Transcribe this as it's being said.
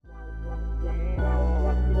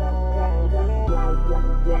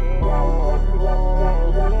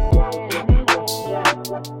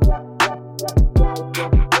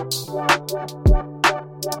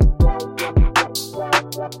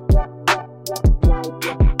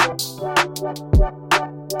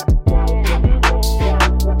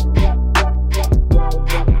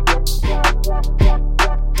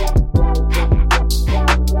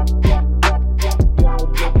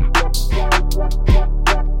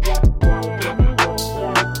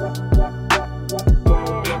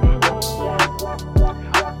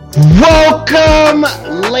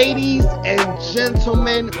Welcome, ladies and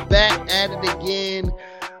gentlemen, back at it again.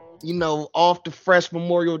 Off the fresh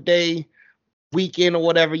Memorial Day weekend or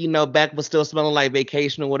whatever, back but still smelling like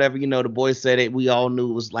vacation or whatever. The boys said it. We all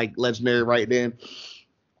knew it was like legendary right then.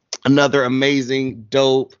 Another amazing,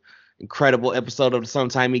 dope, incredible episode of the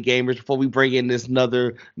Sometimey Gamers. Before we bring in this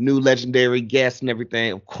another new legendary guest and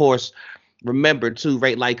everything, of course, remember to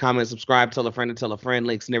rate, like, comment, subscribe, tell a friend, and tell a friend.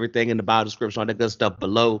 Links and everything in the bio description, all that good stuff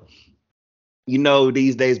below.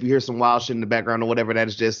 These days we hear some wild shit in the background or whatever. That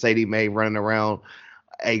is just Sadie Mae running around.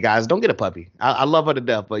 Hey guys, don't get a puppy. I love her to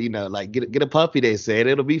death, but like get a puppy. They said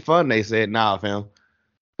it'll be fun. They said, nah, fam.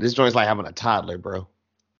 This joint's like having a toddler, bro.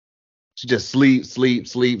 She just sleeps,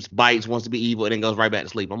 bites, wants to be evil, and then goes right back to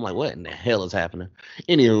sleep. I'm like, what in the hell is happening?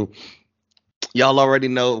 Anywho, y'all already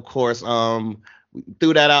know, of course. We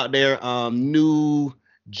threw that out there. New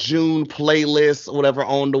June playlist or whatever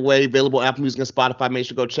on the way, available Apple Music and Spotify. Make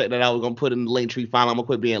sure to go check that out. We're gonna put in the link tree file. I'm gonna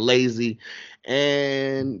quit being lazy.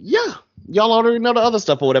 And yeah, y'all already know the other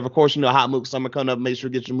stuff or whatever. Of course, Hot Mook Summer coming up. Make sure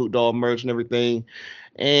to get your Mook Dog merch and everything.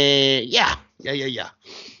 And yeah.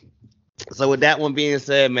 So with that one being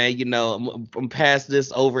said, man, I'm past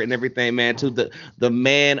this over and everything, man, to the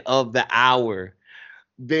man of the hour.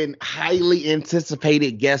 Been highly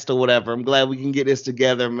anticipated guest or whatever. I'm glad we can get this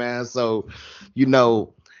together, man. So,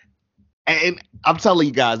 and I'm telling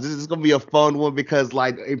you guys, this is gonna be a fun one because,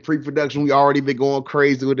 like, in pre-production, we already been going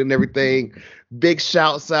crazy with it and everything. Big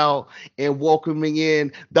shouts out and welcoming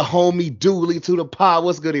in the homie Dooley to the pod.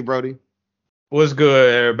 What's goody, Brody? What's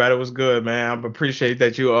good, everybody? What's good, man? I appreciate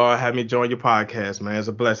that you all have me join your podcast, man. It's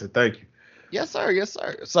a blessing. Thank you. Yes,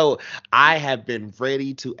 sir. So I have been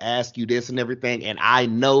ready to ask you this and everything, and I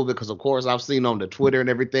know because, of course, I've seen on the Twitter and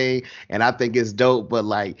everything, and I think it's dope. But,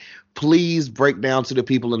 like, please break down to the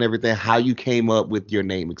people and everything how you came up with your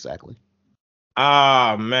name exactly.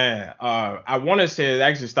 Man. I want to say it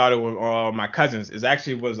actually started with my cousins. It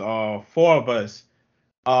actually was four of us.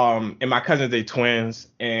 And my cousins, they twins,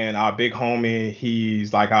 and our big homie,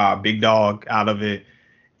 he's like our big dog out of it,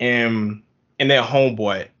 and their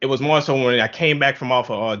homeboy. It was more so when I came back from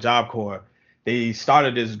off of Job Corps, they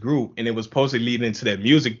started this group, and it was supposed to lead into their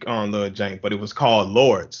music on the jank, but it was called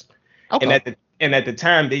Lords. Okay. And at the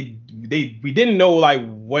time, we didn't know like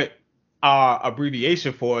what our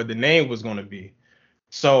abbreviation for the name was going to be.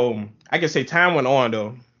 So I can say time went on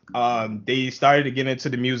though. They started to get into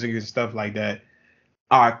the music and stuff like that.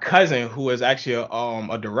 Our cousin, who is actually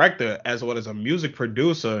a director as well as a music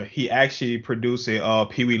producer, he actually produced a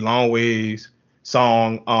Pee Wee Longway's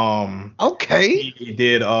song. Okay. He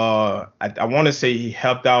did. I want to say he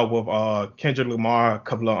helped out with Kendrick Lamar, a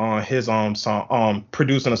couple of his song,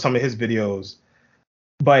 producing some of his videos.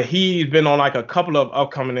 But he's been on like a couple of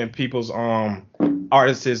upcoming people's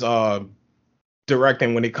artists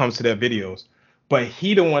directing when it comes to their videos. But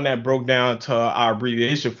he the one that broke down to our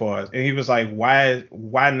abbreviation for us. And he was like, why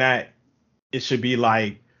not? It should be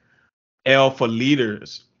like L for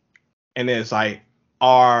leaders. And it's like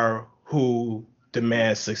R who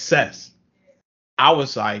demands success. I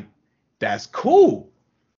was like, that's cool.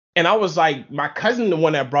 And I was like, my cousin, the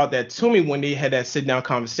one that brought that to me when they had that sit down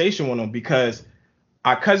conversation with him, because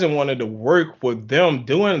our cousin wanted to work with them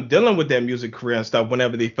dealing with their music career and stuff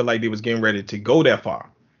whenever they feel like they was getting ready to go that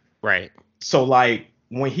far. Right. So like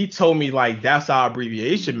when he told me like that's our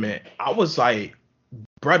abbreviation meant, I was like,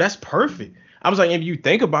 bro, that's perfect. I was like, if you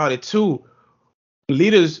think about it too,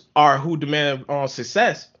 leaders are who demand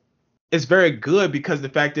success. It's very good because the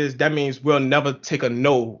fact is that means we'll never take a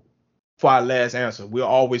no for our last answer. We'll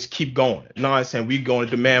always keep going. You know what I'm saying? We're going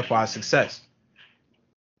to demand for our success.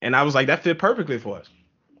 And I was like, that fit perfectly for us.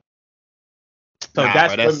 So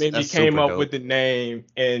that's what made me came up with the name.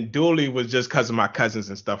 And Dooley was just because of my cousins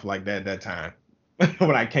and stuff like that at that time.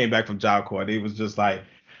 When I came back from Job Corps, it was just like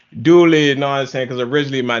Dooley, you know what I'm saying? Because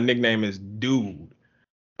originally my nickname is Dude.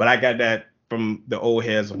 But I got that from the old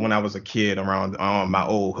heads when I was a kid around my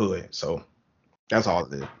old hood. So that's all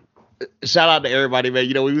it is. Shout out to everybody, man.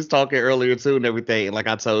 We was talking earlier too and everything. Like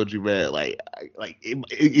I told you, man, like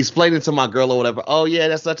explaining to my girl or whatever. Oh yeah,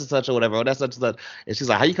 that's such and such or whatever. Oh, that's such and such. And she's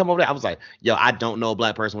like, how you come over there? I was like, yo, I don't know a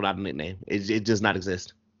black person without a nickname. It does not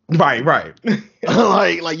exist. Right.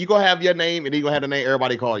 like you gonna have your name and you gonna have the name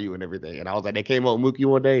everybody call you and everything. And I was like, they came up with Mookie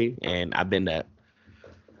one day, and I've been that.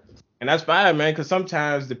 And that's fine, man, because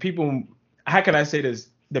sometimes the people, how can I say this?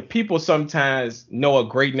 The people sometimes know a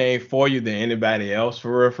great name for you than anybody else,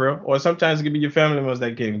 for real. Or sometimes it can be your family members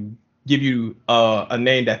that can give you a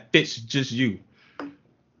name that fits just you.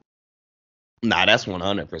 Nah, that's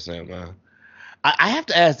 100%, man. I have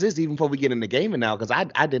to ask this even before we get into gaming now, because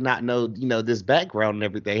I did not know, this background and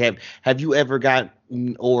everything. Have you ever got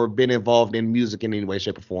or been involved in music in any way,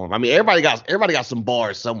 shape, or form? I mean, everybody got some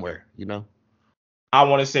bars somewhere. I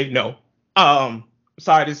want to say no.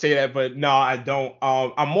 Sorry to say that, but no, I don't.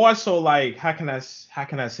 I'm more so like, how can I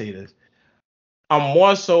say this? I'm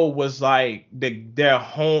more so was like their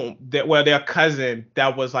home, their cousin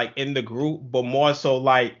that was like in the group, but more so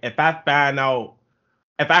like if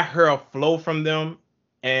I hear a flow from them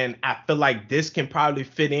and I feel like this can probably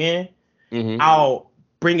fit in, Mm-hmm. I'll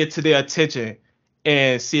bring it to their attention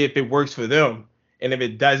and see if it works for them. And if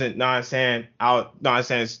it doesn't, know what I'm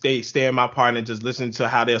saying, stay in my part and just listen to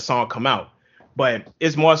how their song come out. But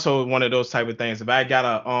it's more so one of those type of things. If I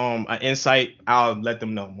got an insight, I'll let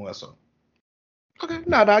them know more so. Okay,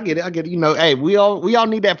 no, I get it. Hey, we all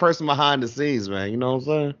need that person behind the scenes, man. You know what I'm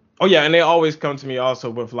saying? Oh yeah, and they always come to me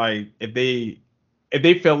also with like if they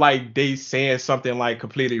feel like they saying something like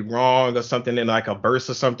completely wrong or something in like a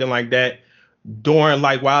verse or something like that during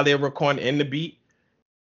like while they're recording in the beat,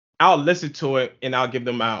 I'll listen to it and I'll give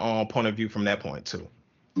them my own point of view from that point too.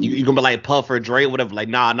 You gonna be like Puff or Dre or whatever? Like,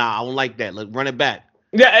 nah, I don't like that. Look, run it back.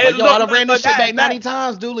 Yeah, Like, yo, I done ran this shit back that, 90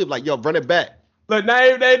 times, Dooley. Like, yo, run it back. look, not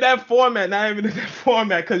even that format, not even that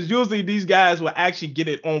format, because usually these guys will actually get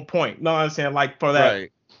it on point. Know what I'm saying? Like for that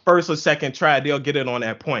Right. first or second try, they'll get it on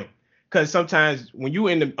that point. Because sometimes when you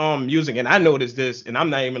in the music, and I noticed this, and I'm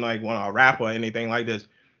not even like one a rapper or anything like this,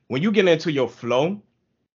 when you get into your flow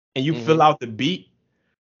and you fill Mm-hmm. out the beat,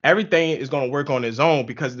 everything is gonna work on its own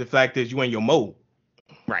because the fact is you in your mode.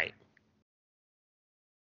 Right.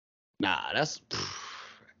 Nah, that's.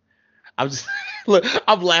 I'm just look.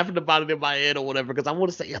 I'm laughing about it in my head or whatever because I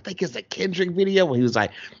want to say I think it's a Kendrick video where he was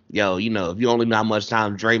like, "Yo, if you only know how much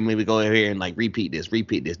time, Dre, maybe go in here and like repeat this,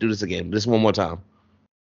 do this again, this one more time."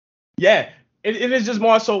 Yeah, it is just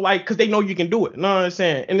more so like because they know you can do it. You know what I'm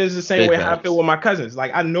saying? And it's the same Big way how I feel facts. with my cousins.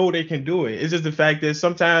 Like I know they can do it. It's just the fact that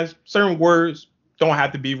sometimes certain words don't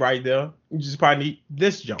have to be right there. You just probably need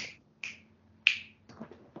this jump.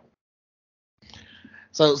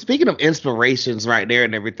 So speaking of inspirations right there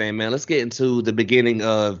and everything, man, let's get into the beginning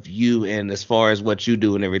of you and as far as what you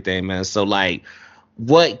do and everything, man. So like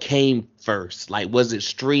what came first? Like was it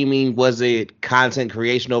streaming? Was it content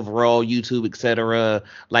creation overall, YouTube, etc.?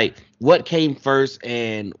 Like what came first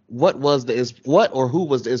and what or who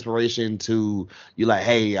was the inspiration to you like,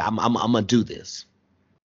 hey, I'm gonna do this?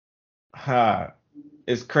 Ha.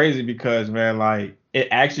 It's crazy because man, like it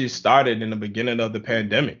actually started in the beginning of the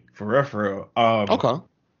pandemic, for real, for real. Okay.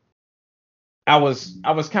 I was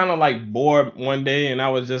kind of like bored one day and I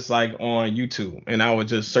was just like on YouTube and I was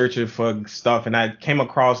just searching for stuff and I came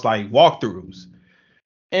across like walkthroughs.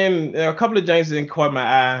 And a couple of things didn't caught my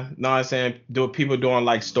eye. Know what I'm saying? People doing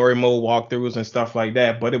like story mode walkthroughs and stuff like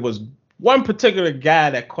that. But it was one particular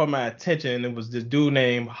guy that caught my attention and it was this dude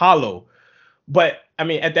named Hollow. But I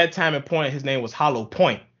mean, at that time and point, his name was Hollow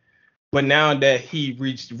Point. But now that he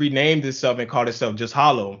renamed himself and called himself just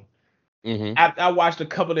Hollow, Mm-hmm. I watched a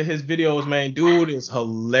couple of his videos, man. Dude is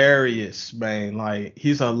hilarious, man. Like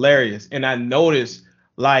he's hilarious. And I noticed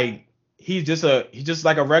like he's just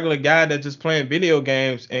like a regular guy that's just playing video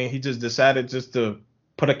games and he just decided just to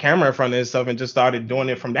put a camera in front of himself and just started doing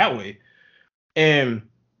it from that way. And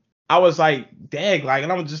I was like, dang, like,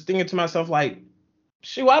 and I was just thinking to myself, like,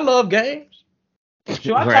 shoot, I love games.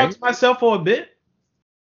 Shoot, I talk Right. to myself for a bit.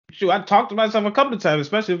 Shoot, I talked to myself a couple of times,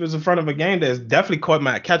 especially if it's in front of a game that's definitely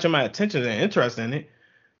catching my attention and interest in it.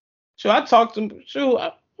 Shoot, I talked to shoot,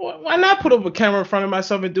 why not put up a camera in front of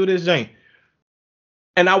myself and do this thing?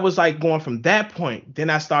 And I was like going from that point. Then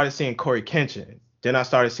I started seeing Corey Kenshin. Then I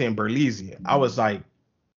started seeing Berlizzi. I was like,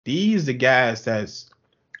 these the guys that's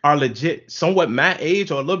are legit, somewhat my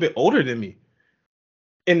age or a little bit older than me,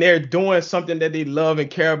 and they're doing something that they love and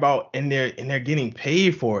care about, and they're getting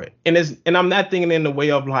paid for it. And I'm not thinking in the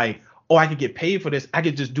way of like, oh, I could get paid for this. I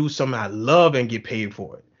could just do something I love and get paid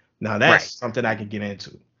for it. Now that's Right. something I could get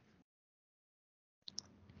into.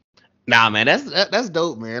 Nah, man, that's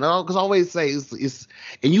dope, man. Because I always say it's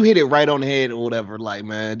and you hit it right on the head or whatever. Like,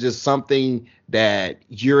 man, just something that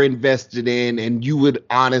you're invested in, and you would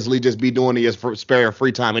honestly just be doing it for spare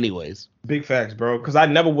free time, anyways. Big facts, bro. Because I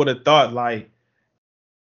never would have thought like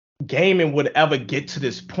gaming would ever get to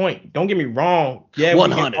this point. Don't get me wrong. Yeah, we can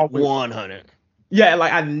 100, always 100. yeah,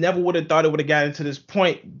 like I never would have thought it would have gotten to this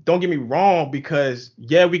point. Don't get me wrong, because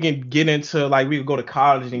yeah, we can get into like we could go to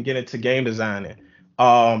college and get into game designing,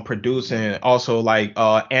 producing, also like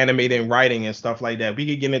animating, writing and stuff like that. We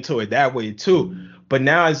could get into it that way too. But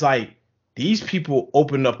now it's like these people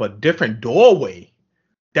open up a different doorway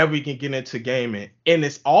that we can get into gaming. And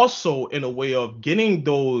it's also in a way of getting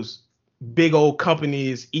those big old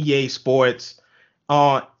companies, EA Sports,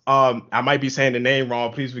 I might be saying the name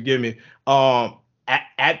wrong, please forgive me.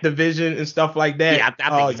 Activision and stuff like Yeah,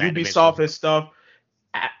 that, I think it's Ubisoft Activision. and stuff.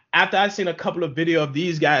 After I seen a couple of video of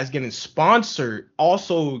these guys getting sponsored,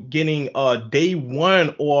 also getting a day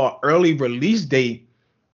one or early release date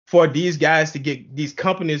for these guys to get these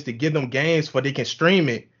companies to give them games so they can stream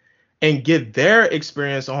it and get their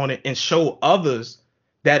experience on it and show others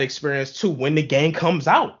that experience too when the game comes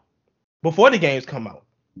out, before the games come out.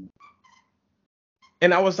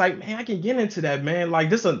 And I was like, man, I can get into that, man. Like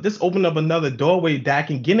this opened up another doorway that I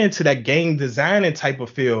can get into that game designing type of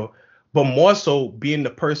field, but more so being the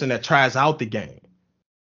person that tries out the game.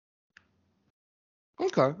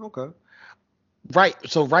 Okay. Right.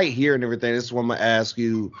 So right here and everything, this is what I'm gonna ask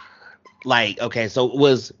you. Like, okay, so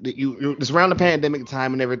it's around the pandemic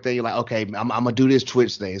time and everything. You're like, okay, I'm gonna do this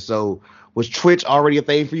Twitch thing. So was Twitch already a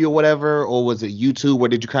thing for you or whatever, or was it YouTube? Or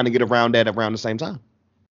did you kind of get around that around the same time?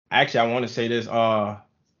 Actually, I want to say this.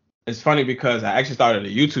 It's funny because I actually started a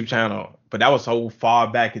YouTube channel, but that was so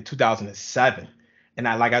far back in 2007. And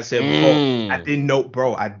like I said before, I Mm. didn't know,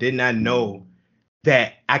 bro. I did not know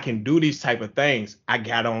that I can do these type of things. I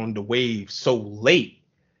got on the wave so late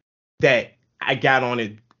that I got on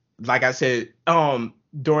it, like I said,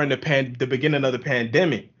 during the beginning of the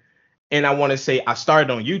pandemic. And I want to say I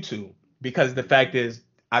started on YouTube because the fact is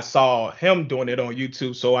I saw him doing it on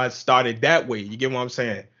YouTube, so I started that way. You get what I'm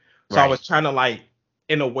saying? So I Right. was trying to like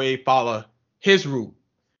in a way follow his route.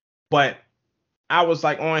 But I was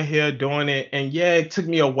like on here doing it, and yeah, it took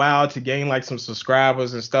me a while to gain like some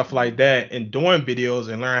subscribers and stuff like that, and doing videos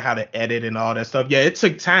and learn how to edit and all that stuff. Yeah, it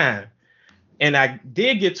took time, and I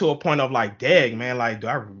did get to a point of like, dang man, like do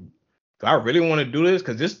I really want to do this?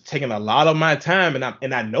 Because this is taking a lot of my time,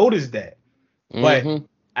 and I noticed that. But Mm-hmm.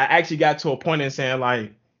 I actually got to a point in saying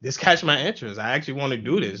like, this catch my interest. I actually want to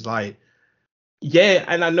do this. Like, yeah,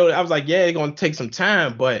 and I know I was like, yeah, it's gonna take some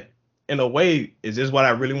time, but in a way, is this what I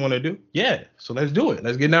really want to do? Yeah, so let's do it.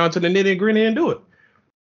 Let's get down to the nitty gritty and do it.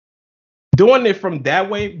 Doing it from that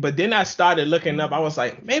way, but then I started looking up. I was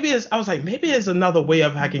like, maybe it's another way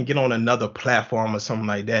of I can get on another platform or something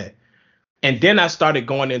like that. And then I started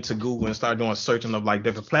going into Google and started doing searching of like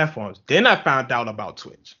different platforms. Then I found out about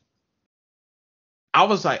Twitch. I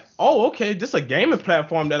was like, oh, okay, this is a gaming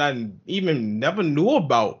platform that I even never knew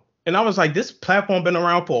about. And I was like, this platform been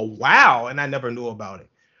around for a while, and I never knew about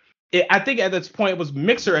it. I think at this point it was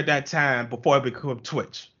Mixer at that time before it became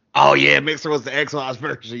Twitch. Oh yeah, Mixer was the Xbox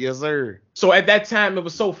version, yes sir. So at that time it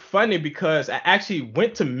was so funny because I actually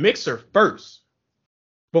went to Mixer first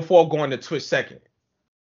before going to Twitch second.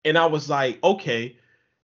 And I was like, okay.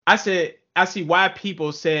 I said, I see why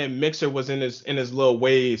people said Mixer was in his little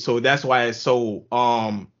wave, so that's why it's so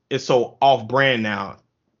off brand now.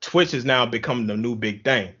 Twitch is now becoming the new big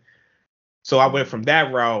thing. So I went from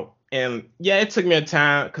that route, and yeah, it took me a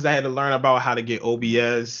time because I had to learn about how to get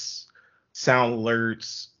OBS, sound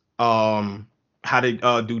alerts, how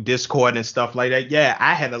to do Discord and stuff like that. Yeah,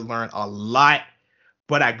 I had to learn a lot,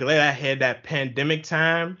 but I glad I had that pandemic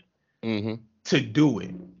time Mm-hmm. to do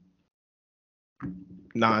it.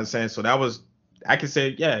 Know what I'm saying? So that was, I can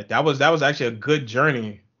say, yeah, that was actually a good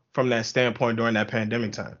journey from that standpoint during that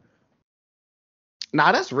pandemic time.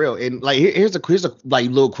 Nah, that's real. And like, here's a like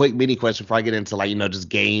little quick mini question before I get into like just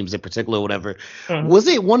games in particular or whatever. Mhm. Was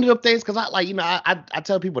it one of them things? Because I like I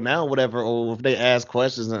tell people now whatever, or if they ask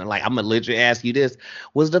questions and like I'm gonna legit ask you this.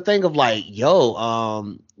 Was the thing of like,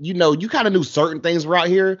 yo, you kind of knew certain things were out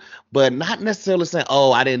here, but not necessarily saying,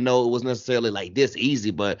 oh, I didn't know it was necessarily like this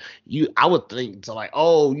easy. But I would think to like,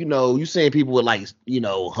 oh, you seeing people with like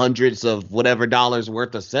hundreds of whatever dollars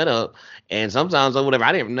worth of setup. And sometimes or whatever,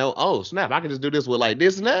 I didn't even know. Oh snap! I can just do this with like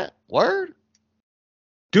this and that. Word.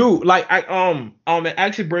 Dude, like it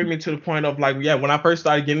actually bring me to the point of like, yeah, when I first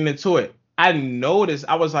started getting into it, I noticed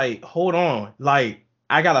I was like, hold on, like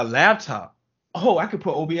I got a laptop. Oh, I could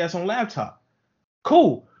put OBS on laptop.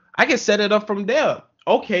 Cool. I can set it up from there.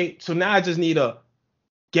 Okay, so now I just need a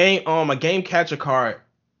game capture card,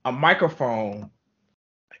 a microphone.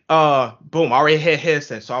 Boom, I already had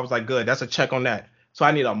headset, so I was like, good, that's a check on that. So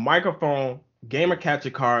I need a microphone, gamer capture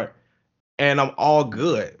card, and I'm all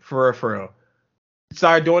good for real, for real.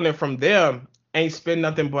 Started doing it from there. Ain't spend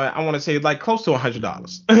nothing but I want to say like close to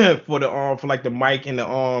 $100 for for like the mic and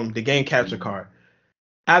the game capture card.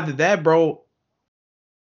 After that, bro,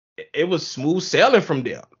 it was smooth sailing from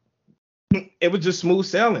there. It was just smooth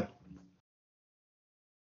sailing.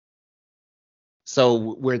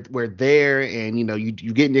 So we're there, and you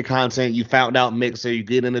getting your content. You found out Mixer. You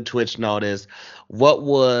get into Twitch and all this. What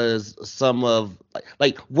was some of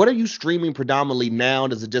like what are you streaming predominantly now?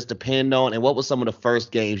 Does it just depend on? And what was some of the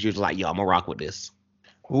first games you was like, yo, I'm gonna rock with this?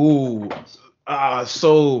 Ooh,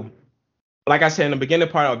 so like I said in the beginning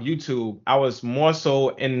part of YouTube, I was more so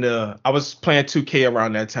I was playing 2K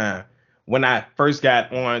around that time when I first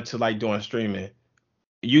got on to like doing streaming.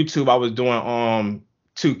 YouTube, I was doing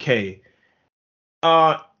 2K.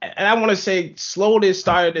 And I want to say slowly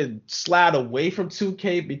started to slide away from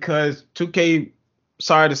 2K because 2K,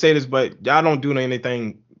 sorry to say this, but y'all don't do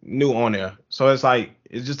anything new on there. So it's like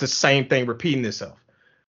it's just the same thing repeating itself.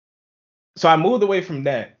 So I moved away from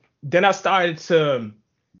that. Then I started to,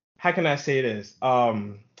 how can I say this? I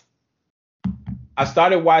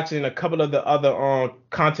started watching a couple of the other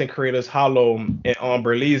content creators, Hollow and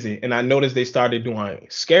Berleezy, and I noticed they started doing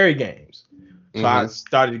scary games. So I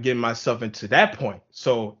started getting myself into that point.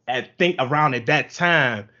 So I think around at that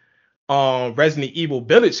time, Resident Evil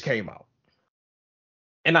Village came out.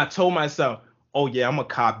 And I told myself, oh yeah, I'm gonna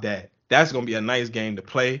cop that. That's gonna be a nice game to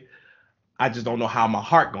play. I just don't know how my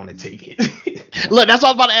heart gonna take it. Look, that's what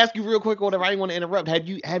I was about to ask you real quick. Whatever, I didn't want to interrupt. Have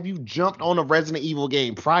you jumped on a Resident Evil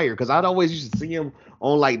game prior? Because I'd always used to see him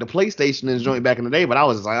on like the PlayStation and joint back in the day, but I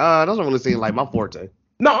was just like, it doesn't really seem like my forte.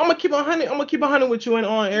 No, I'm gonna keep 100. I'm gonna keep 100 with you and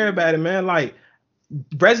on everybody, man. Like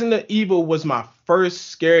Resident Evil was my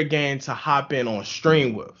first scary game to hop in on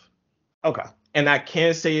stream with. Okay. And I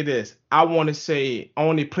can say this. I want to say I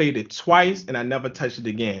only played it twice and I never touched it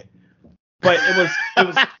again. But it was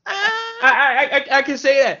I can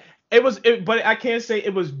say that. But I can't say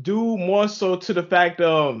it was due more so to the fact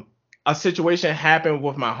of a situation happened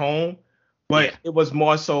with my home. But it was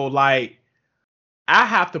more so like I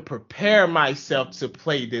have to prepare myself to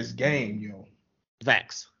play this game, yo.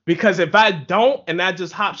 Facts. Because if I don't and I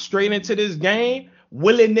just hop straight into this game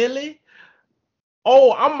willy-nilly,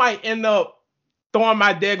 I might end up throwing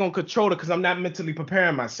my daggone controller because I'm not mentally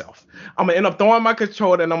preparing myself. I'm gonna end up throwing my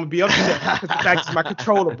controller and I'm gonna be upset because the fact is my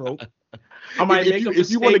controller broke. I might if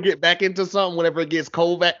you want to get back into something whenever it gets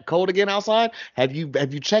cold again outside, have you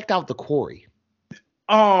checked out the quarry?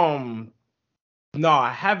 No, I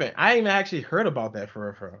haven't. I ain't even actually heard about that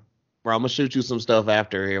for real. Bro, I'm gonna shoot you some stuff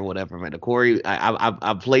after here, whatever, man. The quarry,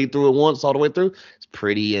 I played through it once all the way through. It's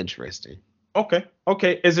pretty interesting. Okay.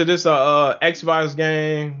 Is it this Xbox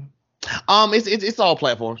game? It's all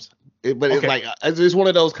platforms. But it's like it's one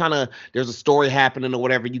of those kind of there's a story happening or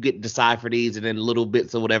whatever. You get to decide for these, and then little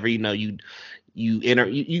bits of whatever you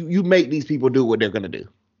make these people do what they're gonna do.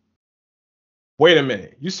 Wait a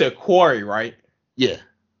minute, you said quarry, right? Yeah.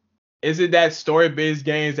 Is it that story-based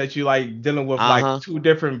games that you like dealing with like two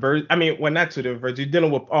different versions? I mean, well, not two different versions. You're dealing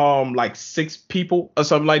with like 6 people or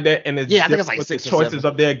something like that, and it's I think it's like 6 choices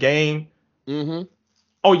of their game. Mm-hmm.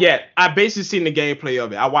 Oh yeah, I basically seen the gameplay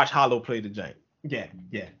of it. I watched Hollow play the game. Yeah.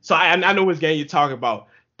 So I know which game you're talking about.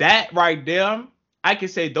 That right there, I can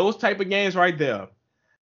say those type of games right there.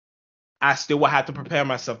 I still will have to prepare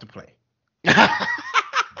myself to play.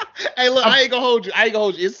 Hey, look, I ain't gonna hold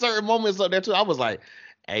you. It's certain moments up there too. I was like,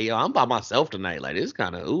 hey, yo, I'm by myself tonight. Like, it's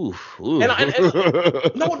kind of oof. No,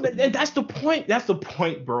 and that's the point. That's the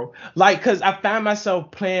point, bro. Like, cause I found myself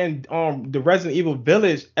playing the Resident Evil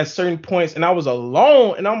Village at certain points, and I was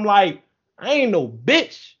alone, and I'm like, I ain't no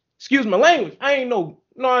bitch. Excuse my language. I ain't no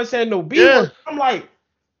I'm saying no B word. I'm like,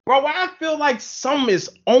 bro, why I feel like something is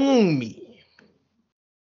on me.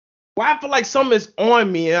 Why I feel like something is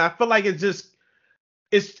on me, and I feel like it's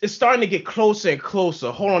starting to get closer and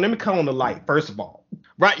closer. Hold on, let me cut on the light first of all.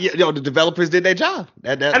 Right, the developers did their job.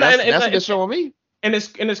 That's what they're showing me. And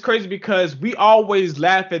it's crazy because we always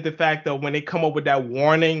laugh at the fact that when they come up with that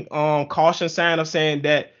warning, caution sign of saying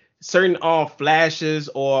that certain flashes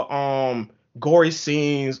or gory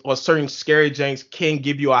scenes or certain scary janks can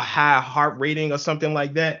give you a high heart rating or something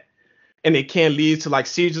like that, and it can lead to like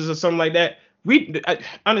seizures or something like that. I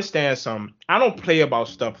understand something. I don't play about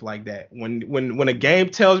stuff like that. When a game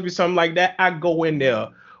tells me something like that, I go in there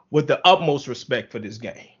with the utmost respect for this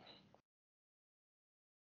game.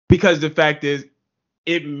 Because the fact is,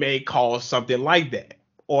 it may cause something like that.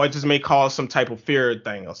 Or it just may cause some type of fear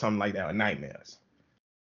thing or something like that, or nightmares.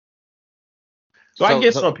 So I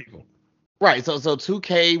get some people. Right, so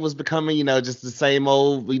 2K was becoming, just the same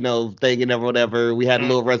old, thing and whatever. We had a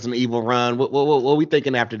little Resident Evil run. What were we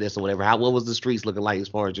thinking after this or whatever? What was the streets looking like as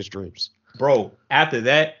far as your streams? Bro, after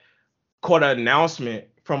that, caught an announcement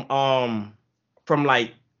from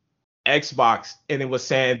like Xbox, and it was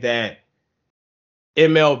saying that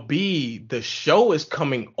MLB the show is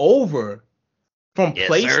coming over from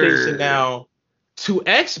PlayStation now to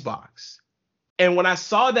Xbox. And when I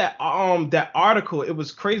saw that article, it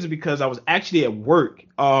was crazy because I was actually at work.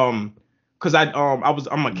 Because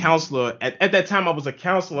I'm a counselor at that time. I was a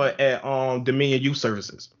counselor at Dominion Youth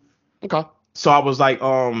Services. Okay. So I was like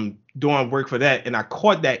doing work for that, and I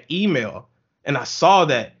caught that email, and I saw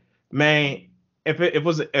that, man. If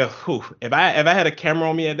I had a camera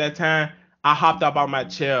on me at that time, I hopped up out my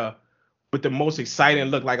chair with the most exciting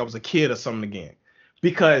look, like I was a kid or something again.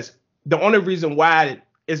 Because the only reason why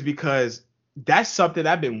is because that's something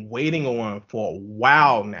I've been waiting on for a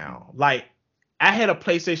while now. Like I had a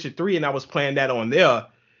PlayStation 3 and I was playing that on there.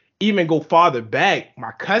 Even go farther back,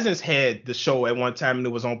 my cousins had the show at one time and it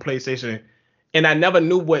was on PlayStation, and I never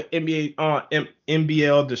knew what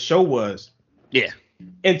NBL the show was. Yeah.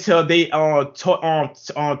 Until they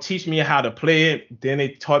taught teach me how to play it. Then they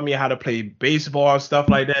taught me how to play baseball and stuff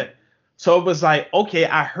like that. So it was like, okay,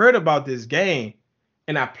 I heard about this game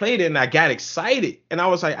and I played it and I got excited. And I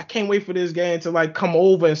was like, I can't wait for this game to like come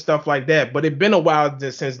over and stuff like that. But it's been a while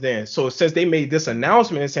since then. So since they made this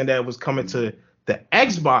announcement and saying that it was coming to the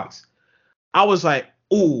Xbox, I was like,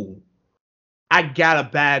 ooh, I gotta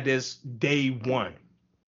buy this day one.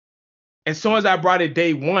 As soon as I brought it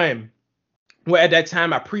day one, well, at that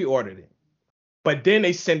time I pre-ordered it. But then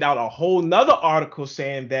they send out a whole nother article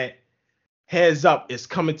saying that heads up, it's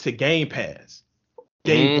coming to Game Pass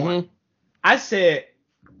day one. I said,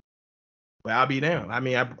 well, I'll be down. I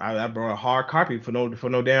mean, I brought a hard copy for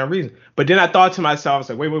no damn reason. But then I thought to myself, I was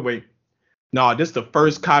like, wait. No, this is the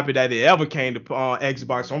first copy that it ever came to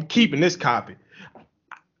Xbox. So I'm keeping this copy.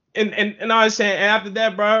 And I was saying, and after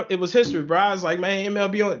that, bro, it was history, bro. I was like, man,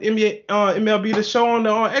 MLB the show on the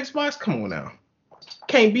Xbox. Come on now,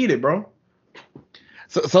 can't beat it, bro.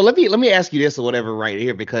 So let me ask you this or whatever right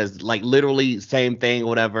here, because like literally same thing or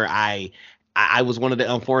whatever. I was one of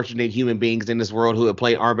the unfortunate human beings in this world who had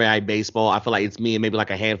played RBI baseball. I feel like it's me and maybe like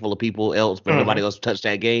a handful of people else, but nobody else touched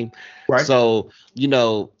that game. Right. So,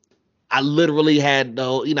 I literally had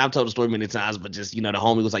I've told the story many times, but just, the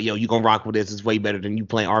homie was like, yo, you gonna rock with this. It's way better than you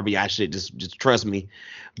playing RBI shit. Just trust me.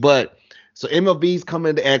 But so MLB's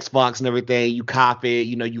coming to Xbox and everything. You copy it,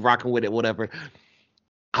 you rocking with it, whatever.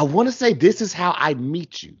 I want to say this is how I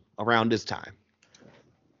meet you around this time.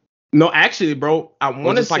 No, actually, bro, I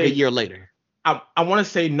want to say like a year later. I want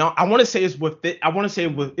to say no. I want to say it's within. I want to say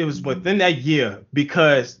it was within that year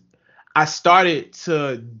because I started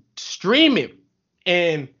to stream it,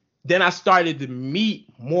 and then I started to meet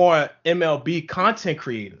more MLB content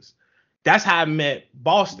creators. That's how I met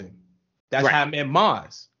Boston. That's how I met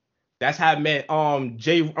Maz. That's how I met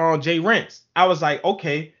Jay Rents. I was like,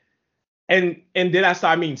 okay. And then I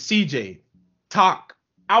started meeting CJ, Talk.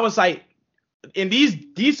 I was like, and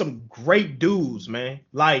these some great dudes, man.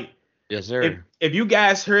 Like, yes, sir. If you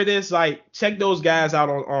guys heard this, like, check those guys out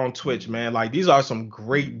on Twitch, man. Like, these are some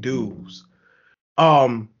great dudes.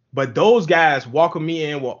 But those guys welcomed me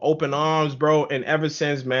in with open arms, bro. And ever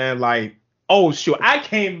since, man, like, oh shoot, I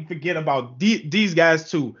can't even forget about these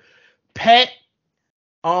guys too. Pat,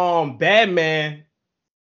 Badman,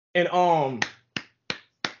 and oh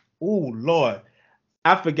Lord,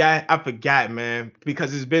 I forgot, man,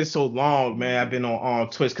 because it's been so long, man. I've been on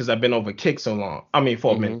Twitch because I've been over Kick so long. I mean,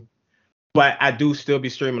 for a minute. But I do still be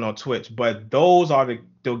streaming on Twitch. But those are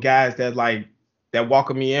the guys that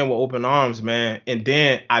welcome me in with open arms, man. And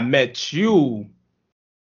then I met you,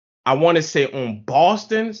 I want to say on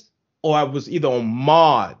Boston's, or I was either on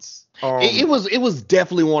Mods. It was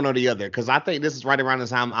definitely one or the other, because I think this is right around the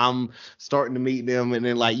time I'm starting to meet them, and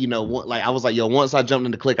then I was like, yo, once I jumped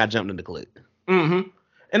into Click, I jumped into Click. Mm-hmm.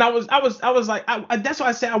 And I was like, that's why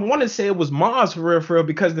I said I want to say it was Mods for real,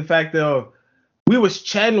 because the fact that we was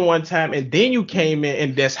chatting one time, and then you came in,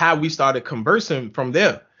 and that's how we started conversing from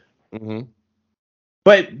there. Mm-hmm.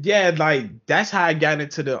 But yeah, like that's how I got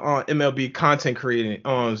into the MLB content creating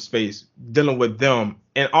space, dealing with them,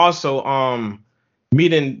 and also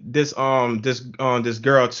meeting this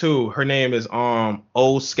girl too. Her name is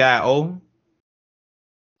O Sky O.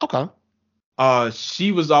 Okay.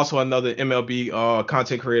 She was also another MLB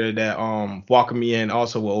content creator that welcomed me in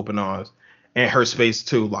also with open arms, and her space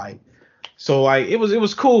too. Like, so like it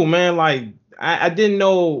was cool, man. Like I didn't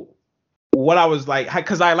know what I was like,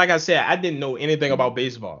 because like I said, I didn't know anything about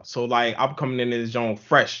baseball. So like I'm coming in this joint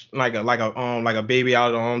fresh, like a baby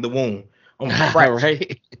out on the womb. I'm fresh.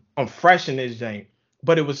 Right. I'm fresh in this joint.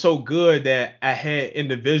 But it was so good that I had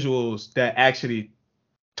individuals that actually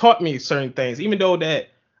taught me certain things, even though that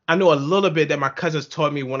I know a little bit that my cousins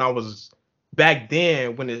taught me when I was back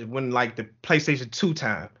then, when like the PlayStation 2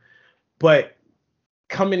 time. But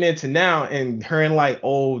coming into now and hearing like,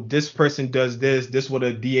 oh, this person does this what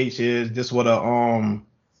a DH is, this what a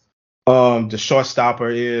the short stopper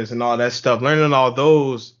is and all that stuff. Learning all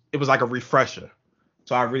those, it was like a refresher.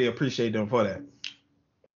 So I really appreciate them for that.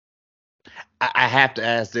 I have to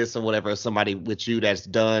ask this or whatever. Somebody with you that's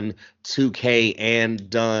done 2K and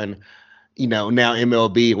done, now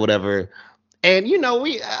MLB or whatever. And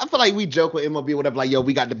I feel like we joke with MLB, whatever, like, yo,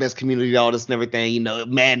 we got the best community, all this and everything.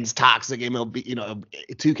 Madden's toxic, MLB,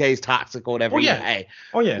 2K's toxic or whatever. Oh yeah. Hey,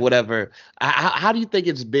 Oh yeah. whatever. How do you think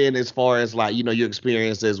it's been as far as like your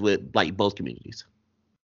experiences with like both communities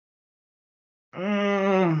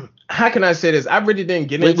How can I say this? I really didn't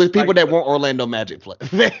get into with people like that weren't Orlando Magic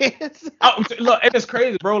fans? look, and it's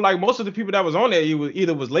crazy, bro. Like most of the people that was on there, you was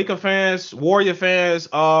either was Laker fans, Warrior fans,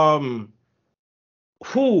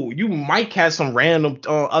 who you might catch some random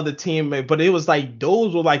other team, but it was like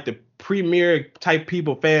those were like the premier type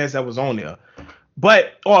people fans that was on there.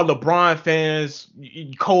 But all LeBron fans,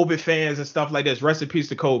 Kobe fans, and stuff like this. Rest in peace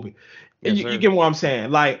to Kobe. Yes, You sir. get what I'm saying?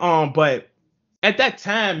 Like, but at that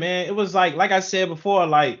time, man, it was like I said before,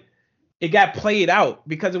 like it got played out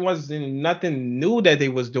because it wasn't nothing new that they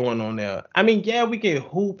was doing on there. I mean, yeah, we can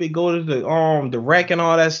hoop and go to the rec and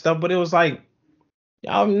all that stuff, but it was like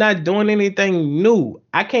y'all not doing anything new.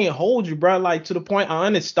 I can't hold you, bro. Like to the point I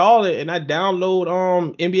uninstall it and I download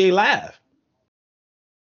NBA Live.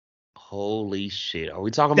 Holy shit! Are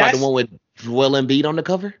we talking about the That's one with Joel Embiid on the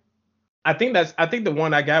cover? I think the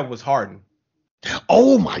one I got was Harden.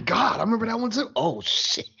 Oh my God, I remember that one too. Oh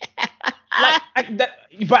shit!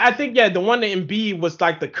 But I think yeah, the one that Embiid was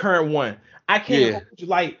like the current one. I can't Yeah. hold you.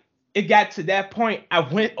 Like it got to that point. I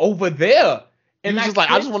went over there, You and was I just like,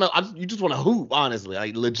 I can't. just want to, you just want to hoop, honestly,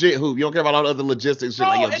 like legit hoop. You don't care about all the other logistics shit.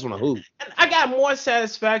 Like, Bro, yo, just want to hoop. and I got more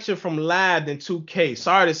satisfaction from Live than 2K.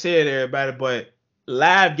 Sorry to say it, everybody, but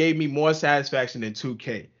Live gave me more satisfaction than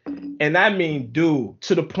 2K. And I mean, dude,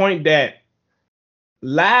 to the point that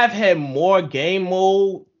Live had more game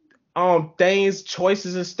mode things,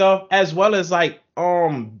 choices and stuff, as well as like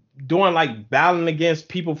doing like battling against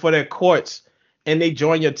people for their courts and they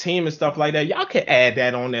join your team and stuff like that. Y'all can add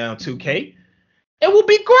that on there on 2K. It would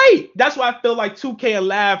be great. That's why I feel like 2K and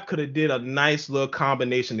Live could have did a nice little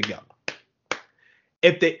combination together.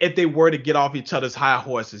 If they were to get off each other's high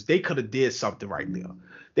horses, they could have did something right there.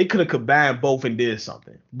 They could have combined both and did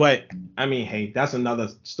something. But I mean, hey, that's another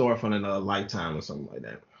story from another lifetime or something like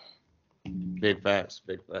that. Big facts,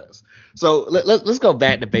 big facts. So let's go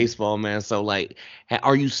back to baseball, man. So like,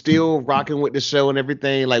 are you still rocking with the show and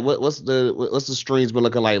everything? Like, what's the streams been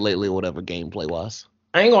looking like lately, or whatever, gameplay wise?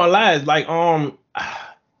 I ain't gonna lie, it's like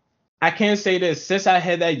I can't say this since I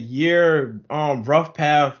had that year rough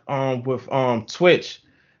path with Twitch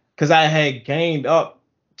because I had gained up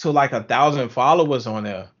to like 1,000 followers on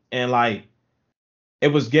there and like it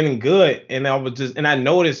was getting good and I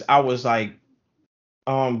noticed I was like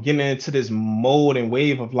getting into this mode and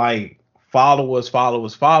wave of like followers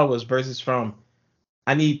versus from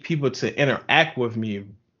I need people to interact with me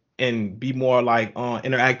and be more like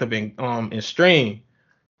interactive in stream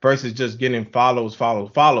versus just getting follows.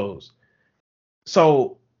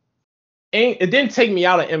 So it didn't take me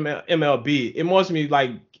out of MLB. It most me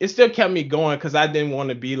like it still kept me going because I didn't want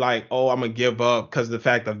to be like, oh, I'm gonna give up because of the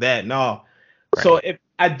fact of that. No. So Right. if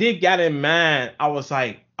I did get in mind, I was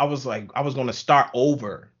gonna start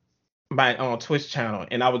over my Twitch channel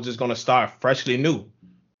and I was just gonna start freshly new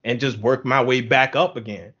and just work my way back up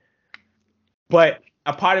again. But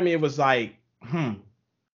a part of me was like,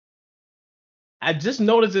 I just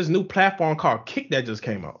noticed this new platform called Kick that just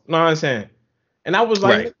came out. You know what I'm saying? And I was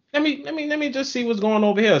Right. like, let me just see what's going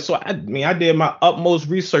over here. So I mean, I did my utmost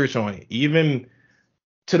research on it, even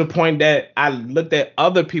to the point that I looked at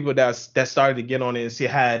other people that started to get on it and see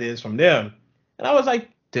how it is from them. And I was like,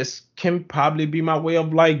 this can probably be my way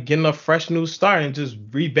of like getting a fresh new start and just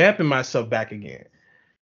revamping myself back again.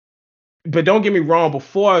 But don't get me wrong,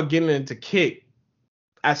 before getting into Kick,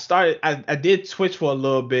 I did Twitch for a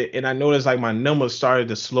little bit and I noticed like my numbers started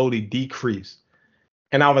to slowly decrease.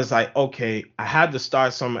 And I was like, okay, I had to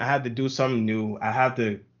start something. I had to do something new. I had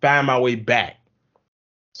to find my way back.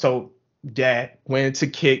 So Dad went into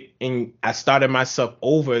Kick and I started myself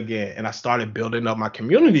over again and I started building up my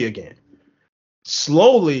community again.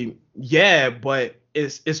 Slowly, yeah, but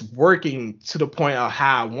it's working to the point of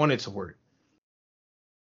how I want it to work.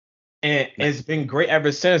 And it's been great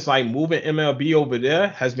ever since. Like moving MLB over there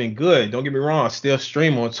has been good. Don't get me wrong, I still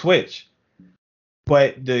stream on Twitch.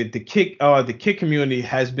 But the kick community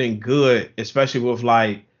has been good, especially with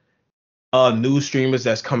like new streamers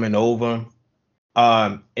that's coming over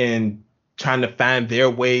and trying to find their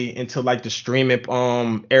way into like the streaming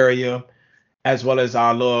area as well as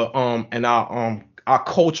our little and our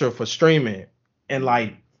culture for streaming and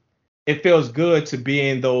like it feels good to be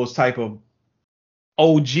in those type of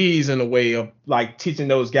OGs in a way of like teaching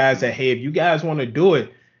those guys that, hey, if you guys want to do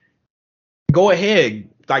it, go ahead,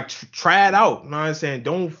 like try it out. You know what I'm saying?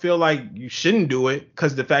 Don't feel like you shouldn't do it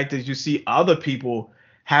because the fact is you see other people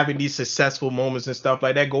having these successful moments and stuff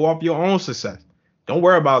like that. Go off your own success. Don't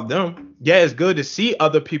worry about them. Yeah, it's good to see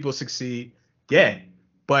other people succeed. Yeah,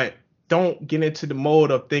 but don't get into the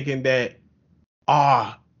mode of thinking that,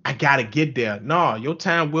 oh, I gotta get there. No, your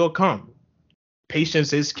time will come.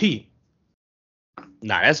 Patience is key.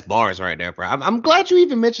 Nah, that's bars right there, bro. I'm glad you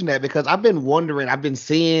even mentioned that because I've been wondering. I've been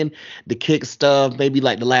seeing the kick stuff, maybe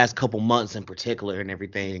like the last couple months in particular, and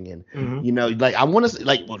everything. And like I want to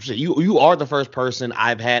like, well, shit, you are the first person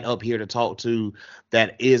I've had up here to talk to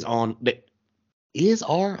that is on that is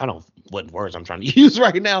are I don't what words I'm trying to use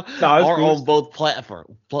right now No, it's are cool. on both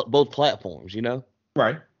platforms.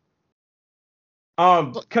 Right.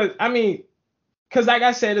 Cause like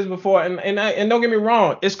I said this before, and don't get me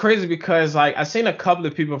wrong, it's crazy because like I seen a couple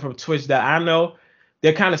of people from Twitch that I know,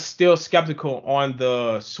 they're kind of still skeptical on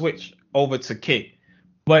the switch over to Kick.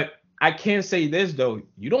 But I can say this though,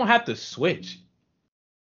 you don't have to switch.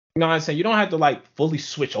 You know what I'm saying? You don't have to like fully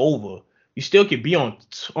switch over. You still can be on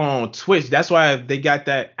Twitch. That's why they got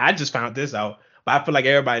that. I just found this out, but I feel like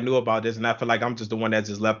everybody knew about this, and I feel like I'm just the one that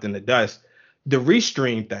just left in the dust. The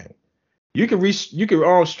restream thing. You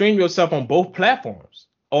can stream yourself on both platforms.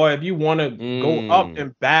 Or if you want to go up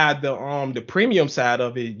and buy the premium side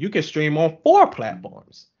of it, you can stream on 4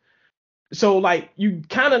 platforms. So like you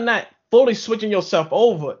kind of not fully switching yourself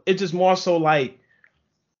over. It's just more so like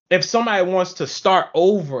if somebody wants to start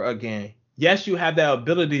over again, yes, you have that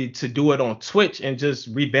ability to do it on Twitch and just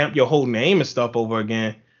revamp your whole name and stuff over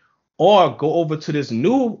again, or go over to this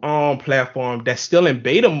new platform that's still in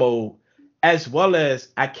beta mode, as well as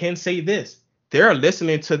I can say this, they're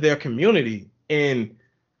listening to their community and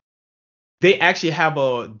they actually have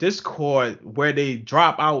a Discord where they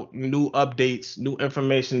drop out new updates, new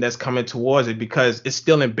information that's coming towards it because it's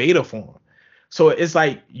still in beta form. So it's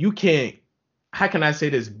like you can, how can I say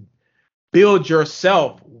this, build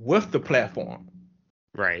yourself with the platform.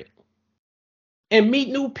 Right. And meet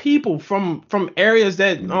new people from areas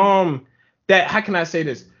that how can I say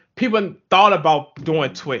this? People thought about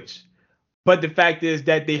doing Twitch, but the fact is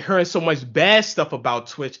that they heard so much bad stuff about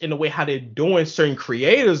Twitch in the way how they're doing certain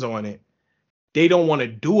creators on it. They don't want to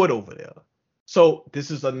do it over there. So this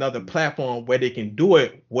is another platform where they can do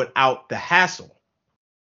it without the hassle.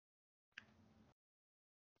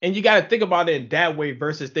 And you got to think about it in that way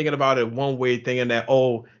versus thinking about it one way, thinking that,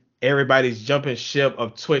 oh, everybody's jumping ship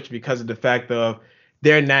of Twitch because of the fact of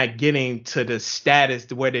they're not getting to the status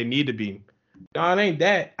to where they need to be. No, it ain't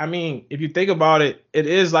that. I mean, if you think about it, it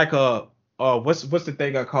is like a what's the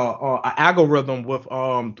thing I call an algorithm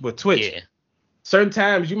with Twitch. Yeah. Certain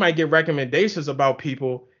times you might get recommendations about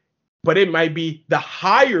people, but it might be the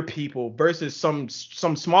higher people versus some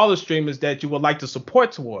smaller streamers that you would like to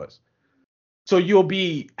support towards. So you'll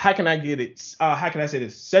be, how can I get it? How can I say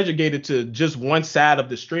this? Segregated to just one side of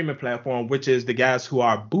the streaming platform, which is the guys who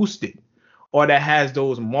are boosted or that has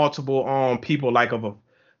those multiple people like of a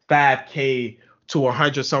 5K to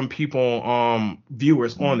 100 some people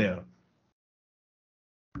viewers on there.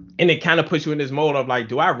 And it kind of puts you in this mode of like,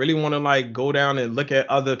 do I really want to like go down and look at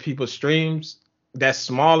other people's streams that's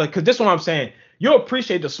smaller? Because this is what I'm saying. You'll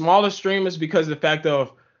appreciate the smaller streamers because of the fact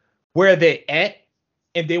of where they're at.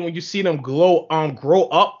 And then when you see them grow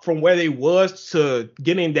up from where they was to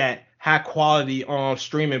getting that high quality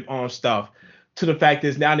streaming stuff, to the fact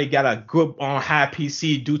is now they got a good high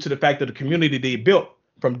PC due to the fact of the community they built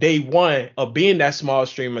from day one of being that small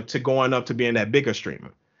streamer to going up to being that bigger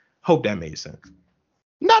streamer. Hope that made sense.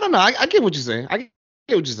 No. I get what you're saying. I get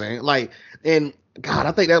what you're saying. Like, and God,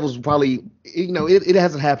 I think that was probably, it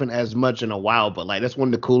hasn't happened as much in a while, but like that's one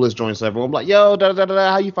of the coolest joints ever. I'm like, yo,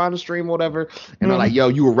 how you find the stream, or whatever. And they're like, yo,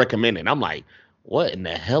 you were recommended. I'm like, what in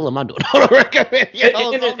the hell am I doing? Recommend.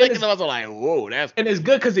 I was like, whoa, that's. And it's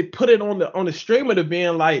good because they put it on the streamer to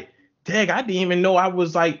being like, dang, I didn't even know I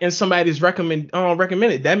was like in somebody's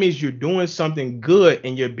recommended. That means you're doing something good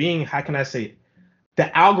and you're being, how can I say it?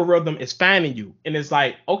 The algorithm is finding you, and it's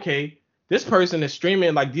like, okay, this person is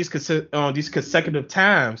streaming like these consecutive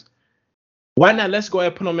times. Why not? Let's go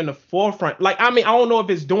ahead and put them in the forefront. Like, I mean, I don't know if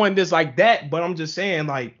it's doing this like that, but I'm just saying,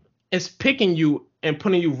 like, it's picking you and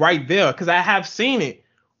putting you right there. Because I have seen it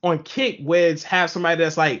on Kick where it's have somebody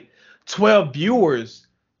that's like 12 viewers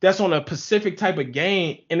that's on a specific type of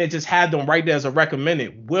game, and it just had them right there as a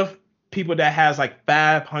recommended with people that has like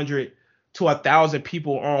 500 to 1,000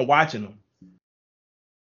 people on watching them.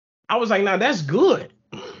 I was like, nah, that's good.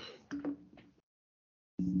 I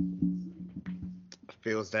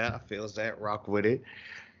feels that. I feels that. Rock with it.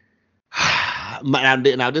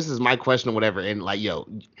 Now this is my question or whatever, and like, yo,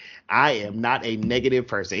 I am not a negative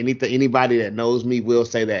person. Anybody that knows me will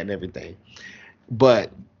say that and everything.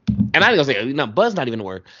 But and I ain't gonna say, buzz not even a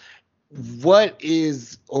word. What do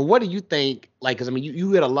you think? Like, because I mean,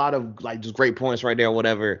 you had a lot of like just great points right there, or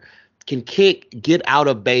whatever. Can Kick get out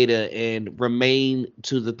of beta and remain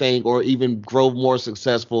to the thing, or even grow more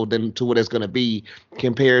successful than to what it's gonna be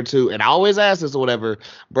compared to? And I always ask this or whatever,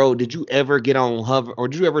 bro. Did you ever get on Hover, or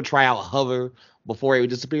did you ever try out Hover before it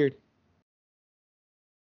disappeared?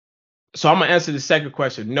 So I'm gonna answer the second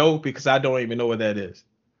question. No, because I don't even know what that is.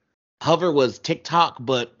 Hover was TikTok,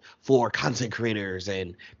 but for content creators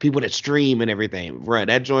and people that stream and everything. Right,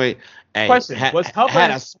 that joint, hey, Question: Was Hover had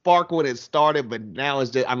a spark when it started, but now it's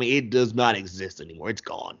just, I mean, it does not exist anymore. It's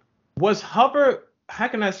gone. Was Hover? How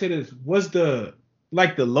can I say this? Was the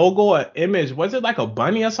logo or image? Was it like a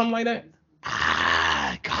bunny or something like that?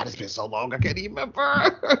 God, it's been so long, I can't even remember. I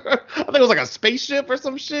think it was like a spaceship or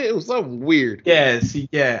some shit. It was something weird. Yeah, see,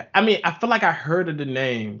 yeah. I mean, I feel like I heard of the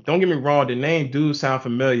name. Don't get me wrong, the name do sound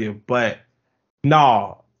familiar, but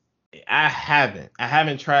no, I haven't. I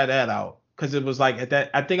haven't tried that out because it was like at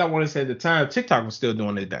that. I think I want to say at the time TikTok was still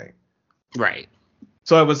doing their thing. Right.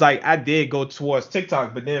 So it was like I did go towards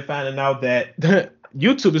TikTok, but then finding out that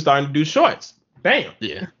YouTube is starting to do shorts. Bam.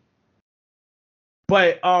 Yeah.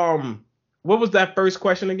 But what was that first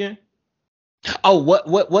question again? Oh,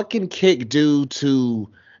 what can Kick do to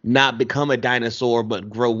not become a dinosaur but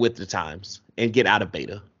grow with the times and get out of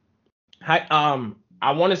beta?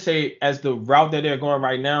 I want to say as the route that they're going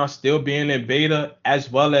right now, still being in beta,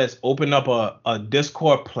 as well as open up a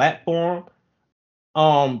Discord platform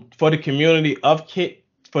for the community of Kick,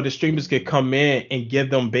 for the streamers could come in and give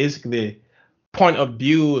them basically point of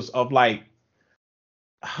views of like,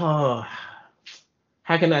 how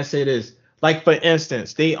can I say this? Like for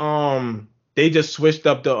instance, they just switched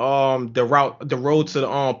up the road to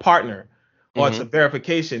the partner or to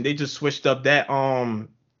verification. They just switched up that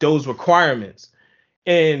those requirements.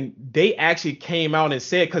 And they actually came out and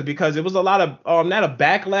said because it was a lot of not a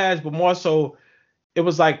backlash, but more so it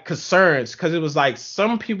was like concerns because it was like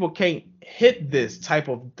some people can't hit this type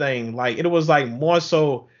of thing. Like it was like more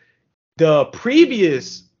so the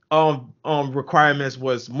previous requirements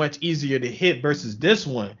was much easier to hit versus this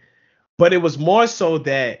one. But it was more so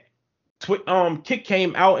that Kick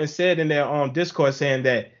came out and said in their Discord saying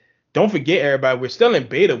that don't forget everybody, we're still in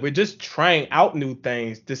beta. We're just trying out new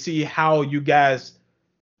things to see how you guys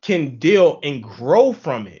can deal and grow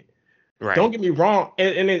from it. Right. Don't get me wrong.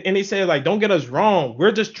 And they say like, don't get us wrong.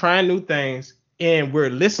 We're just trying new things and we're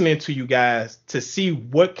listening to you guys to see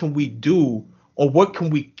what can we do or what can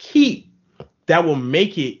we keep that will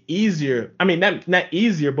make it easier. I mean, not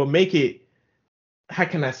easier, but make it, how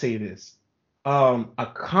can I say this?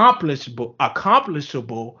 Accomplishable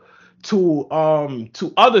to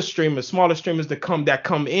other streamers, smaller streamers that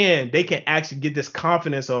come in, they can actually get this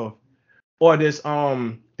confidence of or this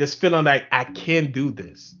feeling like I can do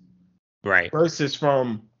this. Right. Versus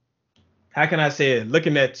from, how can I say it,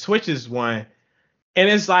 looking at Twitch's one, and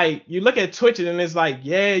it's like you look at Twitch and it's like,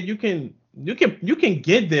 yeah, you can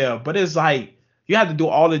get there, but it's like you have to do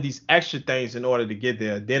all of these extra things in order to get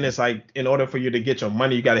there. Then it's like in order for you to get your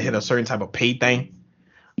money, you got to hit a certain type of pay thing.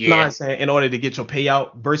 Yeah. You know what I'm saying? In order to get your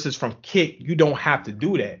payout, versus from Kick, you don't have to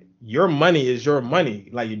do that. Your money is your money.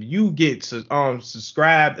 Like if you get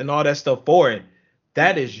subscribed and all that stuff for it,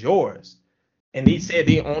 that is yours. And he said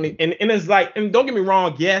they only and it's like, and don't get me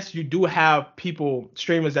wrong, yes, you do have people,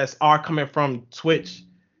 streamers that are coming from Twitch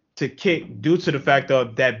to Kick due to the fact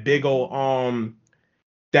of that big old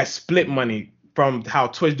that split money from how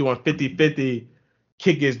Twitch doing 50-50,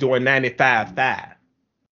 Kick is doing 95-5.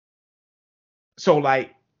 So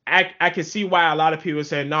like I can see why a lot of people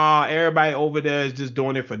say, nah, everybody over there is just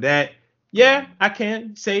doing it for that. Yeah, I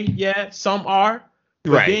can say, yeah, some are.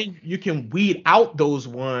 But right. Then you can weed out those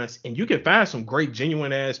ones and you can find some great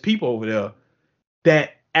genuine ass people over there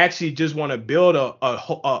that actually just want to build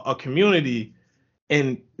a community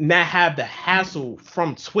and not have the hassle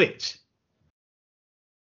from Twitch.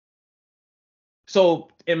 So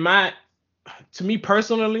to me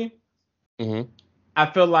personally, I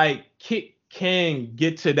feel like Kick can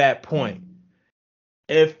get to that point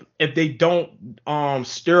if they don't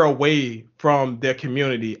steer away from their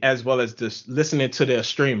community as well as just listening to their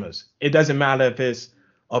streamers. It doesn't matter if it's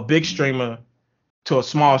a big streamer to a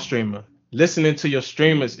small streamer. Listening to your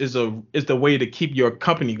streamers is the way to keep your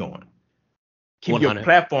company going, keep 100. Your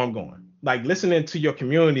platform going. Like listening to your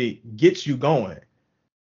community gets you going.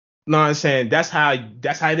 You know what I'm saying? That's how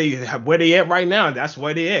they, where they at right now. That's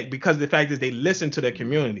where they at because the fact is they listen to their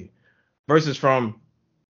community versus from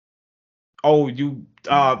oh, you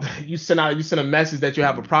send a message that you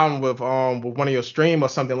have a problem with one of your stream or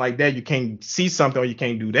something like that. You can't see something or you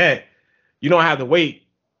can't do that. You don't have to wait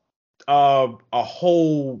a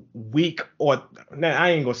whole week, or nah, I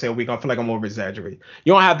ain't gonna say a week. I feel like I'm over exaggerating.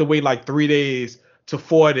 You don't have to wait like 3 days to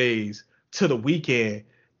 4 days to the weekend.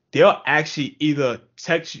 They'll actually either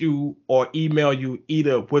text you or email you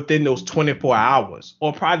either within those 24 hours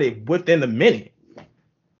or probably within a minute.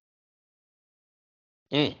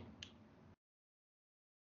 Mm.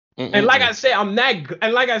 And like I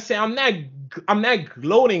Mm-mm-mm. said, I'm not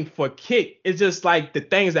gloating for Kick. It's just like the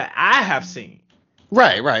things that I have seen.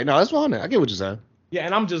 Right. No, that's fine. I get what you're saying. Yeah,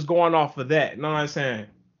 and I'm just going off of that. You know what I'm saying?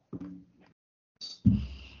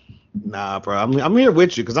 Nah, bro, I'm here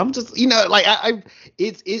with you because I'm just, like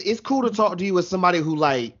it's cool to talk to you as somebody who,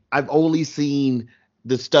 like, I've only seen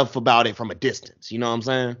the stuff about it from a distance. You know what I'm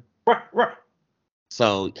saying? Right, right.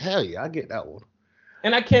 So hell yeah, I get that one.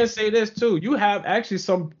 And I can say this too. You have actually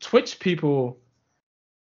some Twitch people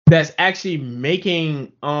that's actually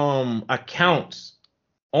making accounts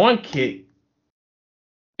on Kick,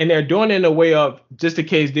 and they're doing it in a way of just in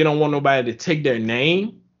case they don't want nobody to take their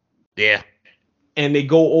name, Yeah. and they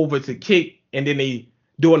go over to Kick and then they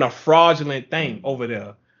doing a fraudulent thing over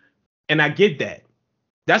there. And I get that.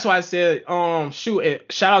 That's why I said,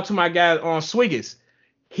 shout out to my guy on Swiggis.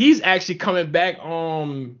 He's actually coming back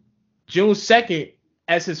June 2nd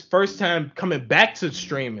as his first time coming back to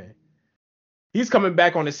streaming. He's coming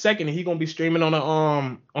back on the 2nd, and he's gonna be streaming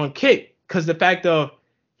on Kick. Cause the fact of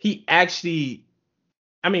he actually,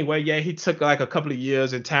 I mean, well, yeah, he took like a couple of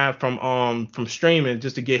years and time from streaming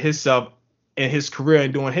just to get himself in his career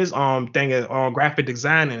and doing his thing at graphic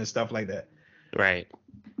designing and stuff like that. Right.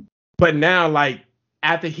 But now, like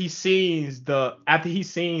after he's seen the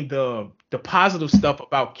positive stuff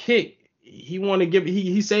about Kick,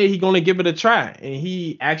 he said he gonna give it a try, and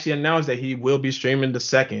he actually announced that he will be streaming the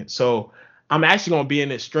 2nd. So I'm actually gonna be in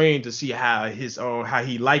his stream to see how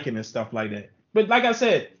he liking and stuff like that. But like I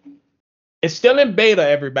said, it's still in beta,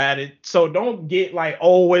 everybody. So don't get like,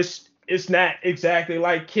 oh, it's not exactly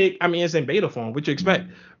like Kick. I mean, it's in beta form. What you expect?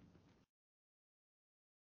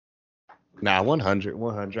 Nah, 100.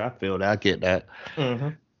 I feel that. I get that. Mm-hmm.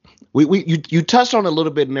 You touched on a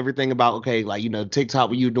little bit and everything about, okay, like, TikTok,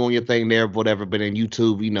 when you doing your thing there, whatever, but then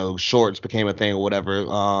YouTube, shorts became a thing or whatever.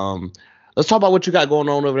 Let's talk about what you got going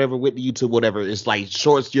on over there with the YouTube, whatever. It's like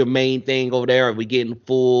shorts your main thing over there. Are we getting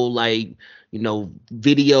full, like,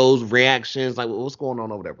 videos, reactions? Like, what's going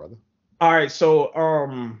on over there, brother? All right, so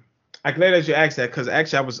I'm glad that you asked that, because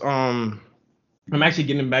actually I'm actually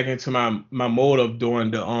getting back into my mode of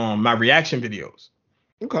doing the my reaction videos,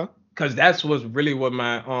 Okay. because that's was really what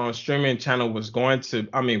my streaming channel was going to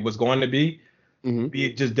be. Mm-hmm.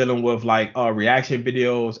 Be just dealing with like reaction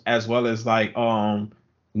videos, as well as like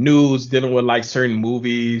news, dealing with like certain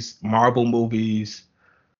movies, Marvel movies,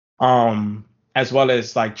 as well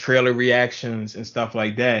as like trailer reactions and stuff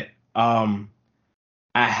like that.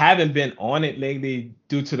 I haven't been on it lately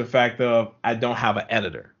due to the fact of I don't have an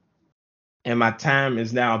editor, and my time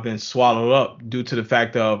has now been swallowed up due to the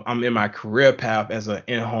fact of I'm in my career path as an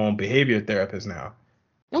in-home behavior therapist now.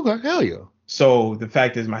 Okay, hell yeah. So the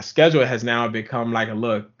fact is my schedule has now become like a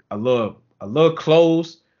little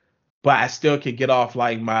closed, but I still could get off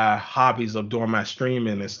like my hobbies of doing my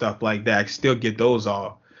streaming and stuff like that. I can still get those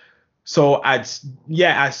off. So I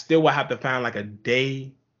still will have to find like a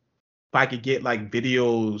day if I could get like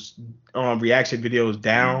videos, reaction videos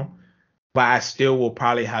down, but I still will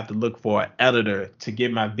probably have to look for an editor to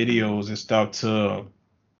get my videos and stuff to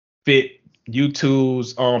fit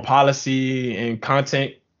YouTube's policy and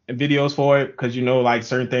content and videos for it. Because like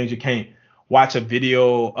certain things you can't watch a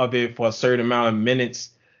video of it for a certain amount of minutes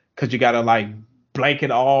because you gotta like blank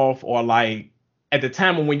it off, or like at the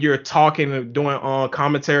time when you're talking and doing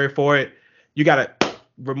commentary for it, you gotta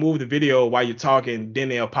remove the video while you're talking, then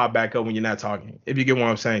they'll pop back up when you're not talking. If you get what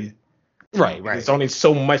I'm saying. Right. There's only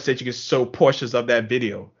so much that you can show portions of that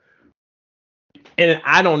video. And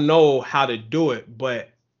I don't know how to do it, but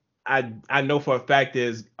I know for a fact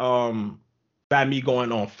is by me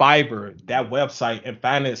going on Fiverr, that website, and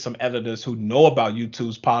finding some editors who know about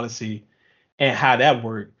YouTube's policy and how that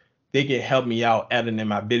works, they can help me out editing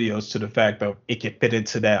my videos to the fact of it can fit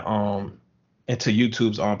into that into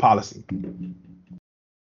YouTube's policy.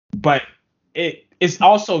 But it's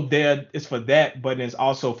also there, it's for that, but it's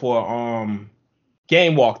also for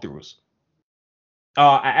game walkthroughs.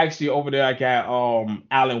 I actually over there I got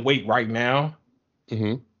Alan Wake right now.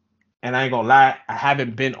 Mm-hmm. And I ain't gonna lie, I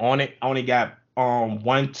haven't been on it. I only got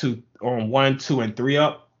 1, 2, 1, 2, and 3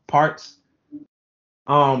 up parts.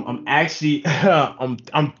 I'm actually I'm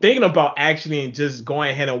thinking about actually just going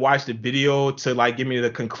ahead and watch the video to like give me the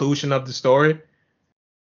conclusion of the story,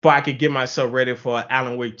 but I could get myself ready for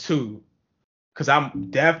Alan Wake 2, because I'm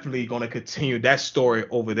definitely gonna continue that story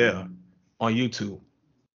over there on YouTube.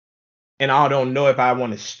 And I don't know if I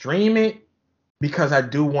want to stream it, because I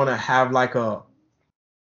do want to have like a,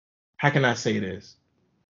 how can I say this?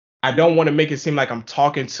 I don't want to make it seem like I'm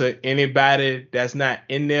talking to anybody that's not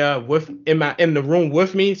in there with in the room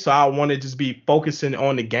with me. So I want to just be focusing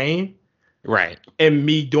on the game Right. and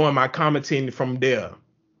me doing my commenting from there.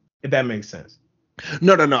 If that makes sense.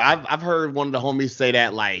 No. I've heard one of the homies say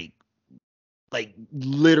that like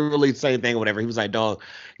literally the same thing or whatever. He was like, dog,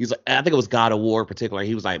 he's like, I think it was God of War in particular.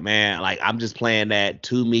 He was like, man, like I'm just playing that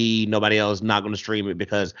to me, nobody else, not gonna stream it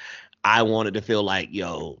because I wanted to feel like,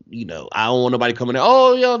 yo, I don't want nobody coming in,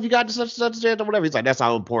 oh, yo, if you got such or whatever. He's like, that's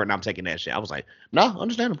how important I'm taking that shit. I was like, no,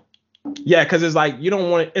 understandable. Yeah, because it's like you don't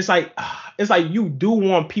want, it's like you do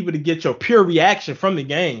want people to get your pure reaction from the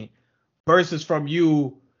game versus from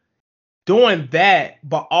you doing that,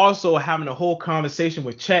 but also having a whole conversation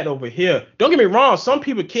with chat over here. Don't get me wrong, some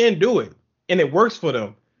people can do it and it works for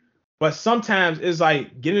them. But sometimes it's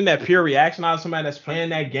like getting that pure reaction out of somebody that's playing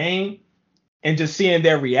that game and just seeing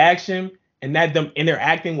their reaction and not them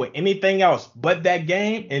interacting with anything else but that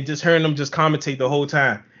game, and just hearing them just commentate the whole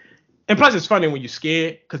time. And plus it's funny when you're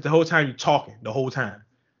scared because the whole time you're talking the whole time.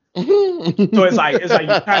 So it's like you're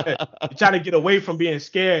trying to get away from being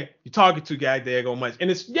scared. You're talking to guys there go much,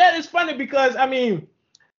 and it's funny because I mean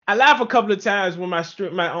I laugh a couple of times when my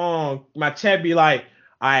chat be like,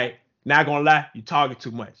 all right, not gonna lie, you talking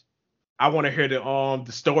too much. I want to hear the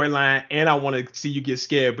storyline, and I want to see you get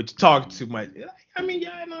scared, but you talking too much. I mean,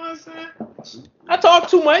 yeah, you know what I'm saying? I talk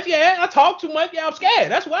too much, yeah. I talk too much, yeah. I'm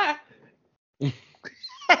scared. That's why.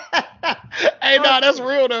 Hey, no, that's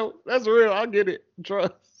real though. That's real. I get it.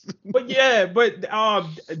 Trust. But yeah,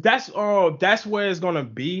 that's where it's gonna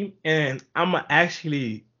be, and I gotta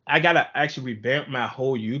actually revamp my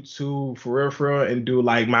whole YouTube for real, and do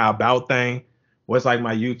like my about thing. What's like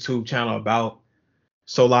my YouTube channel about?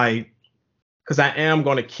 So like, because I am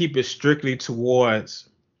gonna keep it strictly towards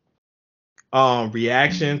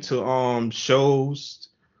reaction to shows,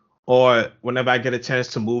 or whenever I get a chance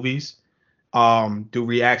to movies, do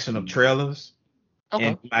reaction of trailers, Okay.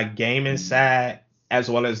 and my gaming side, as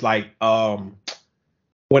well as like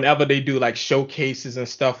whenever they do like showcases and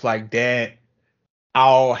stuff like that,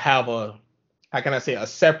 I'll have a, how can I say, a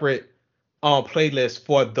separate playlist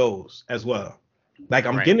for those as well. Like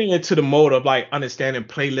I'm Right. getting into the mode of like understanding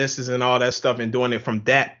playlists and all that stuff, and doing it from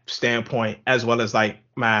that standpoint, as well as like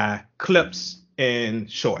my clips and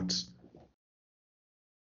shorts.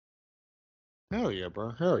 Hell yeah,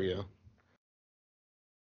 bro. Hell yeah.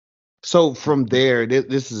 So from there,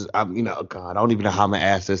 this is, God, I don't even know how I'm gonna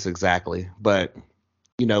ask this exactly, but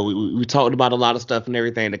we talked about a lot of stuff and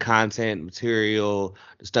everything, the content, material,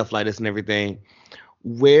 the stuff like this and everything.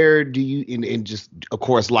 Where do you, in just, of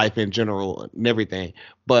course, life in general and everything,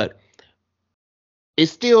 but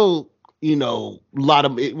it's still, a lot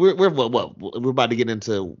of we're we're about to get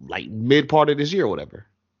into like mid part of this year or whatever.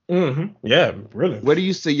 Yeah, really. Where do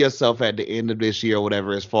you see yourself at the end of this year or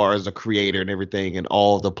whatever, as far as a creator and everything, and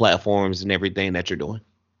all the platforms and everything that you're doing?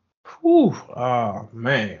 Whew, oh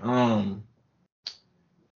man.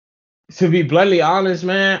 To be bluntly honest,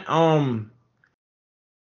 man, I'm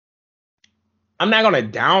not gonna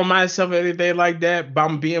down myself or anything like that, but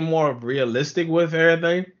I'm being more realistic with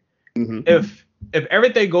everything. Mm-hmm. If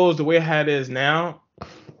everything goes the way how it is now,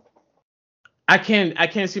 I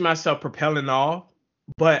can't see myself propelling off,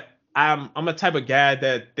 but I'm a type of guy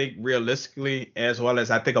that think realistically, as well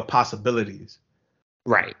as I think of possibilities.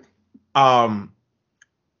 Right. Um,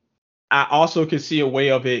 I also can see a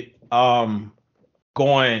way of it going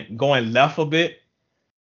left a bit,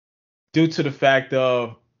 due to the fact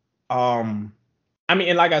of I mean,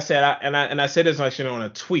 and like I said, I said this actually on a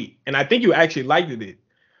tweet, and I think you actually liked it.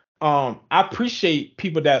 I appreciate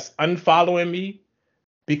people that's unfollowing me,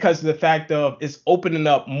 because of the fact of it's opening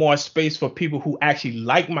up more space for people who actually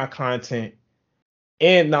like my content,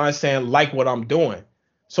 and now I'm saying like what I'm doing.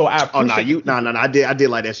 So I Oh no, appreciate the you no people. no no, I did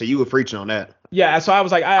like that shit. You were preaching on that. Yeah, so I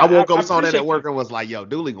was like, I woke I up, saw that at appreciate work, people. and was like, yo,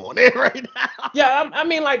 Dooley going in right now.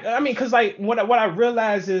 Yeah, because like what I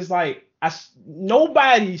realized is like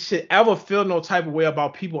nobody should ever feel no type of way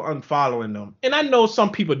about people unfollowing them, and I know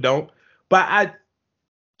some people don't, but I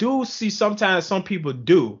do see sometimes some people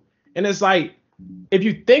do, and it's like, if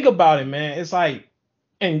you think about it, man, it's like,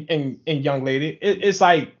 and young lady, it's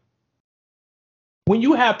like when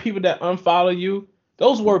you have people that unfollow you,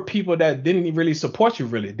 those were people that didn't really support you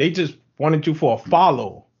really. They just wanted you for a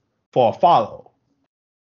follow, for a follow.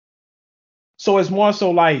 So it's more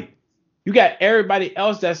so like you got everybody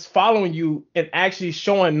else that's following you and actually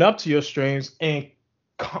showing up to your streams and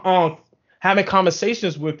um, having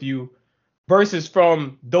conversations with you versus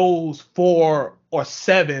from those 4 or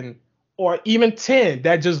 7 or even 10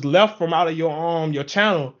 that just left from out of your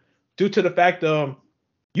channel due to the fact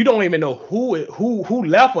you don't even know who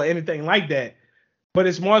left or anything like that. But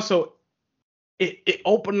it's more so it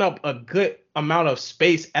opened up a good amount of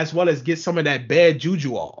space as well as get some of that bad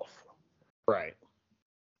juju Right.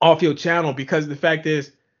 off your channel, because the fact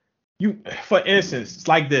is, you, for instance, it's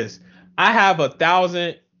like this. I have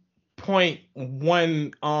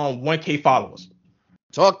 1,000.1 followers.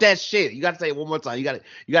 Talk that shit. You gotta say it one more time. You gotta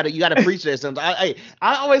preach that sometimes.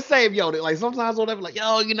 I always say, yo, like sometimes whatever, like,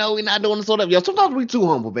 yo, you know, we're not doing this whatever. Yo, sometimes we too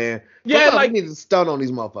humble, man. Yeah, Sometimes like, we need to stun on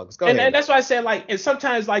these motherfuckers. Go and ahead. that's why I said, like, and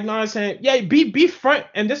sometimes, like, you know what I'm saying? Yeah, be front.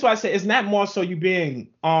 And that's why I said it's not more so you being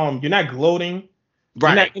you're not gloating.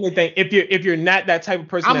 You're not Right. anything. If you're not that type of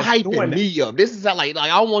person I'm that's doing hyping that. me up. This is how like I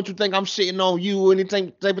don't want you to think I'm shitting on you or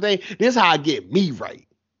anything type of thing. This is how I get me right.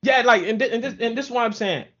 Yeah, like, and this is what I'm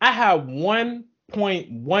saying. I have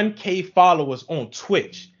 1.1K followers on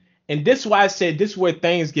Twitch, and this is why I said this is where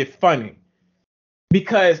things get funny.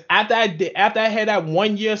 Because after I had that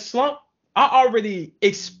 1 year slump, I already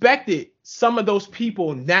expected some of those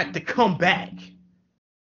people not to come back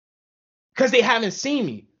because they haven't seen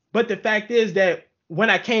me. But the fact is that when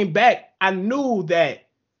I came back, I knew that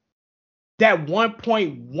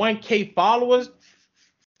 1.1K followers,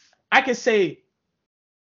 I can say,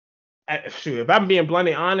 shoot, if I'm being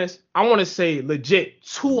bluntly honest, I want to say legit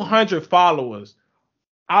 200 followers.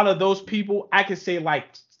 Out of those people, I can say like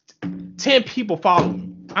 10 people follow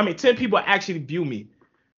me. I mean, 10 people actually view me.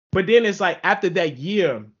 But then it's like after that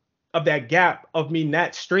year of that gap of me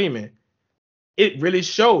not streaming, it really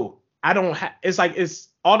showed. I don't have, it's like it's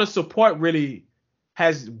all the support really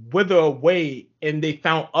has withered away and they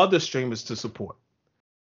found other streamers to support.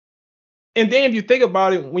 And then if you think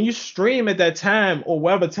about it, when you stream at that time or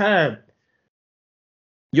whatever time,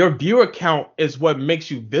 your viewer count is what makes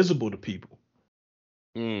you visible to people.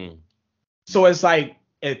 Mm. So it's like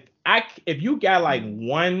if you got like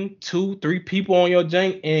 1, 2, 3 people on your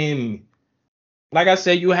jank, and like I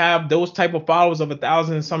said, you have those type of followers of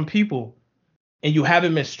 1,000 and some people, and you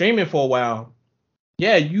haven't been streaming for a while,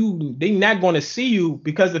 yeah, they not going to see you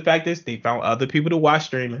because the fact is they found other people to watch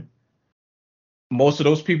streaming. Most of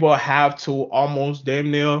those people have to almost damn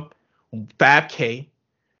near 5K,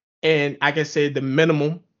 and I can say the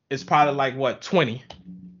minimum is probably like what 20.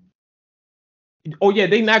 Oh yeah,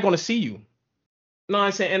 they not going to see you. You know what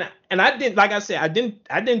I'm saying? And I didn't, like I said, I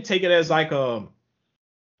didn't take it as like oh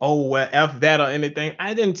well F that or anything.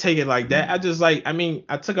 I didn't take it like that. I just like, I mean,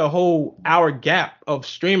 I took a whole hour gap of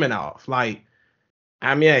streaming off. Like,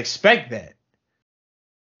 I mean, I expect that.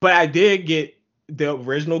 But I did get the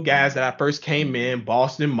original guys that I first came in,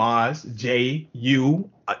 Boston, Mars, Jay, you,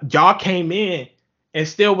 y'all came in and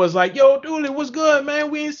still was like, yo, Dooley, what's good, man?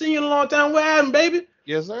 We ain't seen you in a long time. What happened, baby?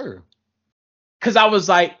 Yes, sir. Cause I was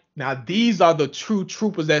like, now these are the true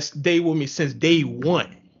troopers that stay with me since day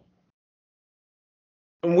one.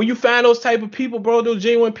 And when you find those type of people, bro, those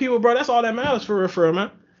genuine people, bro, that's all that matters for real,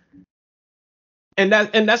 man. And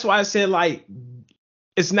that's why I said, like,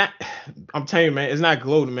 it's not, I'm telling you, man, it's not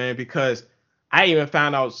gloating, man, because I even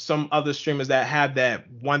found out some other streamers that have that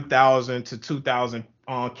 1,000 to 2,000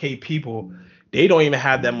 K people, they don't even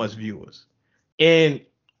have that much viewers. And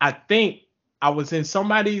I think I was in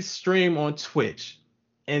somebody's stream on Twitch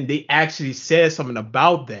and they actually said something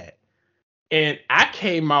about that. And I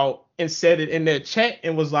came out and said it in their chat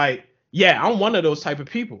and was like, yeah, I'm one of those type of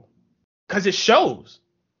people. Because it shows.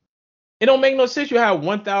 It don't make no sense. You have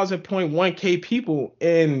 1,000.1K people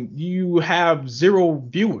and you have 0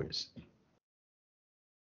 viewers.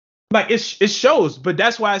 Like it shows, but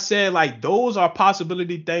that's why I said like those are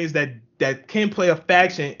possibility things that can play a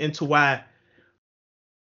faction into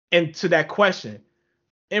that question.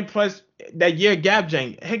 And plus that year gap,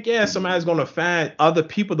 Jane. Heck yeah, somebody's gonna find other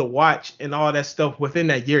people to watch and all that stuff within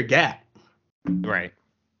that year gap. Right.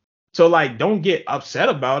 So like, don't get upset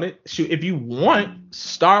about it. Shoot, if you want,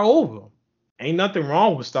 start over. Ain't nothing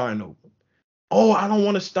wrong with starting over. Oh, I don't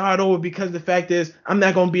want to start over because the fact is I'm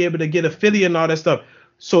not gonna be able to get affiliate and all that stuff.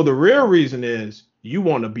 So the real reason is you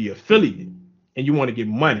want to be affiliate and you want to get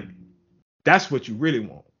money. That's what you really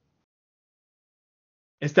want.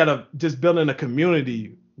 Instead of just building a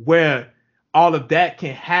community where all of that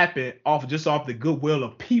can happen off the goodwill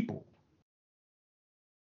of people.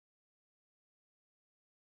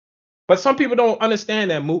 But some people don't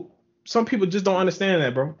understand that, Moot. Some people just don't understand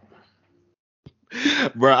that, bro.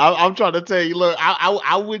 Bro, I'm trying to tell you. Look,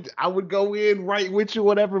 I would go in right with you,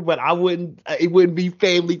 whatever, but I wouldn't. It wouldn't be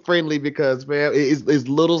family friendly because, man, it's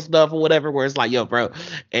little stuff or whatever where it's like, yo, bro,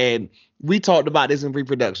 and we talked about this in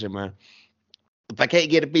pre-production, man. If I can't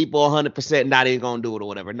get the people 100%, not ain't gonna do it or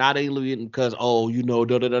whatever. Not even because, oh, da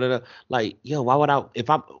da da da. Like, yo, why would I?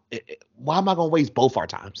 Why am I gonna waste both our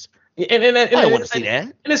times? I don't want to see that.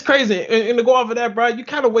 And it's crazy. And to go off of that, bro, you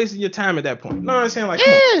kind of wasting your time at that point. You know what I'm saying? Like,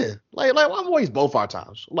 yeah, like why am I waste both our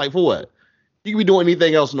times? Like, for what? You can be doing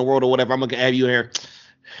anything else in the world or whatever. I'm gonna have you in here.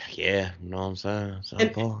 Yeah, you know what I'm saying? So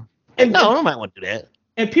and no, I might want to do that.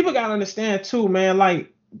 And people gotta understand too, man.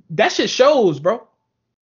 Like that shit shows, bro.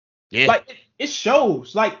 Yeah. Like it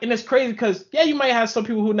shows. Like, and it's crazy because yeah, you might have some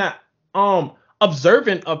people who not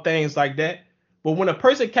observant of things like that. But when a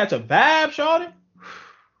person catch a vibe, shorty,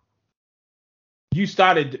 you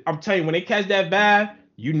started. I'm telling you, when they catch that vibe,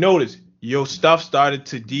 you notice your stuff started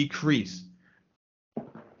to decrease.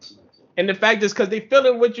 And the fact is because they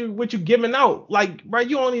feeling what you giving out. Like, right,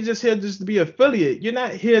 you only just here just to be affiliate. You're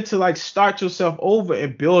not here to like start yourself over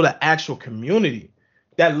and build an actual community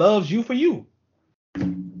that loves you for you.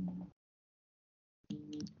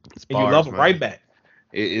 And you love them right back.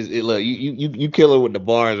 Look, you kill it with the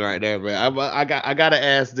bars right there, man. I gotta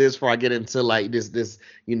ask this before I get into like this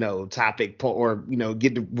topic or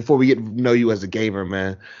before we get to know you as a gamer,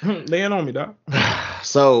 man. Lay it on me, dog.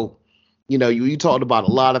 So, you talked about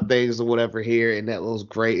a lot of things or whatever here, and that was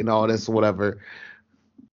great and all this or whatever.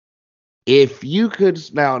 If you could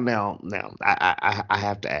now, I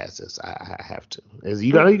have to ask this. I have to.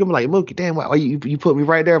 You gonna be like, Mookie, damn, why you put me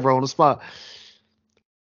right there, bro, on the spot.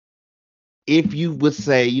 If you would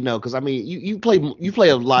say, because I mean, you play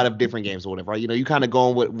a lot of different games or whatever, right? You kind of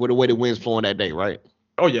going with the way the wind's flowing that day, right?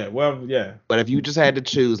 Oh yeah, well yeah. But if you just had to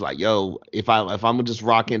choose, like, yo, if I'm gonna just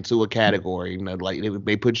rock into a category, like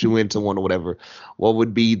they put you into one or whatever, what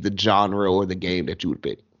would be the genre or the game that you would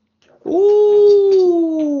pick?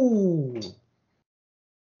 Ooh,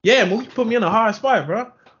 yeah, Mookie put me in a hard spot,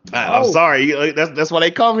 bro. I'm sorry, that's what they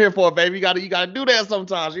come here for, baby. You gotta do that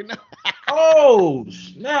sometimes, Oh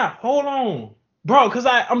snap! Hold on, bro. Cause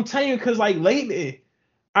I'm telling you, cause like lately,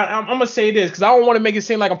 I'm gonna say this, cause I don't want to make it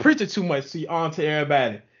seem like I'm preaching too much to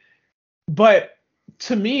everybody. But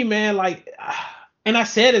to me, man, like, and I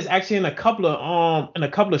said this actually in a couple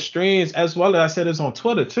of streams, as well as I said this on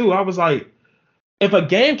Twitter too. I was like, if a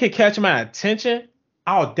game can catch my attention,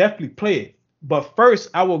 I'll definitely play it. But first,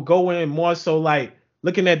 I will go in more so like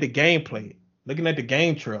looking at the gameplay, looking at the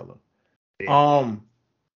game trailer. Yeah.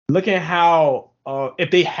 Looking how if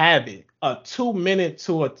they have it, a 2 minute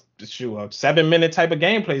to a 7 minute type of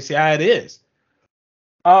gameplay, see how it is.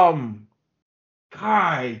 God,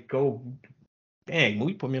 go dang,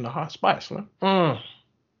 we put me in a hot spot, man.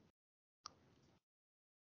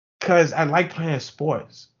 Cause I like playing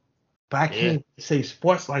sports, but I can't say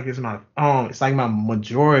sports like it's my it's like my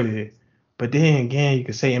majority. But then again, you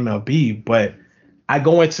can say MLB, but I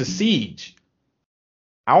go into Siege.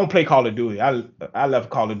 I don't play Call of Duty. I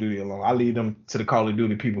left Call of Duty alone. I leave them to the Call of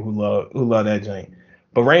Duty people who love that joint.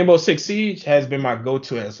 But Rainbow Six Siege has been my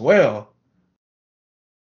go-to as well.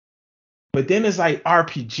 But then it's like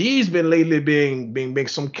RPGs been lately being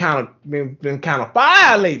some kind of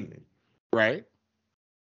fire lately. Right.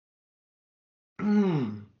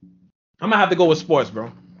 I'm gonna have to go with sports,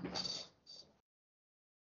 bro.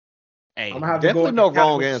 Hey, definitely no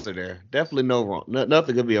wrong answer there. Definitely no wrong.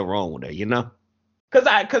 Nothing could be a wrong with that,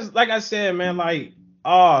 Cause like I said, man, like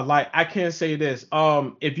I can't say this.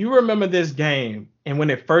 If you remember this game and when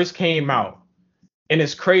it first came out, and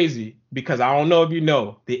it's crazy because I don't know if you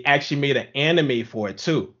know, they actually made an anime for it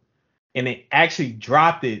too, and they actually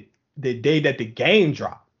dropped it the day that the game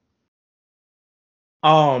dropped.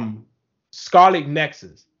 Scarlet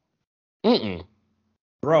Nexus.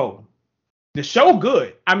 Bro, the show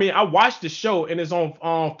good. I mean, I watched the show and it's on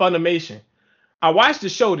Funimation. I watched the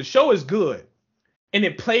show. The show is good. And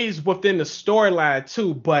it plays within the storyline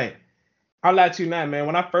too, but I'll let you know, man.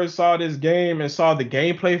 When I first saw this game and saw the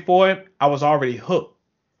gameplay for it, I was already hooked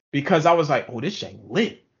because I was like, "Oh, this shit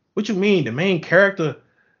lit." What you mean? The main character,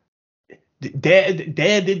 dad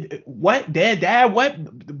did what? Dad what?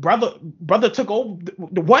 Brother took over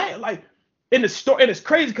the what? Like in the story, and it's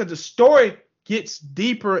crazy because the story gets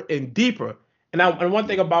deeper and deeper. And one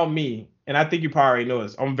thing about me, and I think you probably already know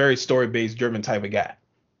this, I'm a very story-based driven type of guy.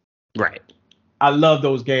 Right. I love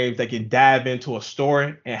those games that can dive into a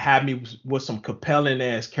story and have me with some compelling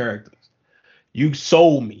ass characters. You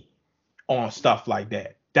sold me on stuff like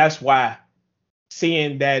that. That's why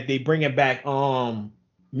seeing that they bringing back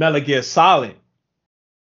Metal Gear Solid,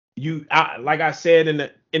 like I said in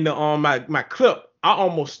the my clip, I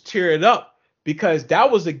almost teared up because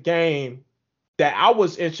that was a game that I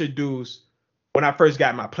was introduced when I first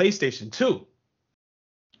got my PlayStation 2.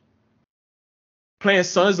 Playing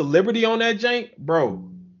Sons of Liberty on that jank, bro.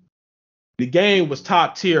 The game was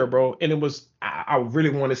top tier, bro, and it was. I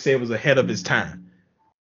really want to say it was ahead of its time.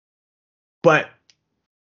 But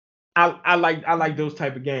I like those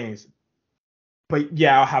type of games. But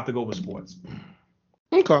yeah, I'll have to go with sports.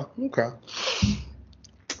 Okay.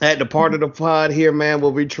 At the part of the pod here, man,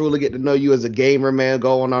 where we truly get to know you as a gamer, man,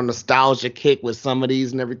 going on nostalgia kick with some of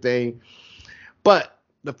these and everything. But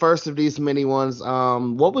the first of these mini ones,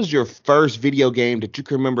 what was your first video game that you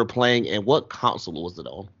can remember playing, and what console was it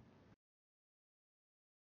on?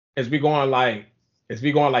 As we going like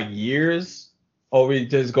years, or we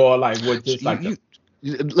just going like what just like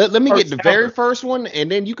Let me get first the very ever. first one,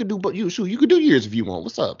 and then you could do, but you could do years if you want.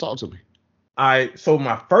 What's up? Talk to me. So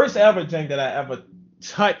my first ever jank that I ever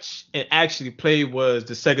touched and actually played was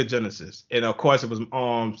the Sega Genesis, and of course it was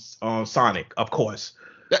Sonic, of course.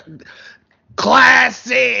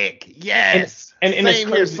 Classic, yes. And it's Same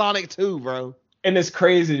here, crazy. Sonic 2, bro. And it's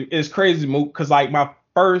crazy move because like my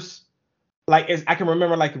first I can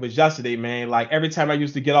remember like it was yesterday, man. Like every time I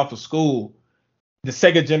used to get off of school, the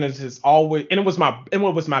Sega Genesis always, and it was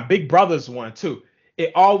my big brother's one too.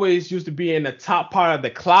 It always used to be in the top part of the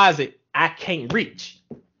closet I can't reach.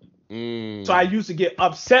 So I used to get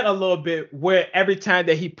upset a little bit where every time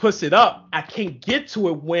that he puts it up, I can't get to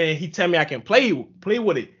it when he tell me I can play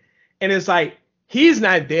with it. And it's like, he's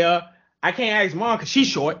not there. I can't ask mom because she's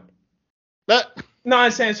short. No,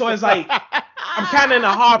 I'm saying? So it's like, I'm kind of in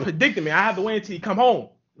a hard predicament. I have to wait until he come home.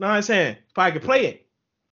 Know what I'm saying? If I could play it.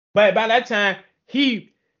 But by that time,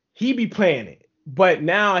 he be playing it. But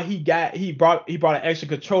now he brought an extra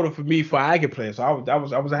controller for me for I could play it. So I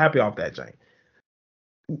was happy off that joint.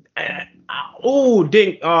 I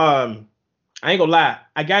ain't gonna lie.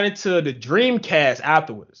 I got into the Dreamcast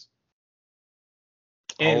afterwards.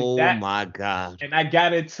 And my God. And I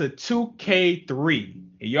got into 2K3.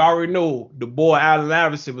 And you already know the boy Allen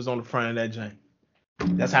Iverson was on the front of that joint.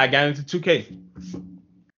 That's how I got into 2K.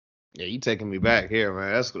 Yeah, you taking me back here,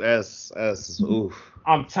 man. That's oof.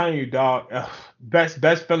 I'm telling you, dog. Best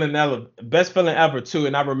feeling ever too.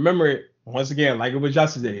 And I remember it once again like it was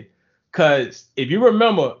yesterday. Cause if you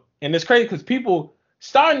remember, and it's crazy because people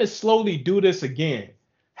starting to slowly do this again,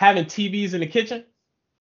 having TVs in the kitchen.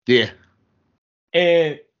 Yeah.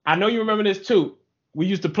 And I know you remember this too. We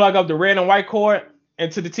used to plug up the red and white cord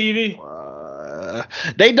into the TV.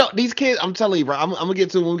 They don't. These kids, I'm telling you, bro. I'm gonna get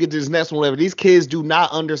to when we get to this next one. Whatever. These kids do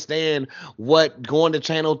not understand what going to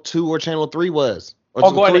channel 2 or channel 3 was,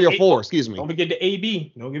 or 3 or 4. Excuse me. Don't forget the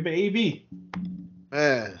AB. Don't forget the AB.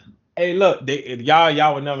 Man. Hey, look,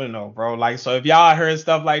 y'all would never know, bro. Like, so if y'all heard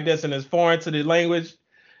stuff like this and it's foreign to the language,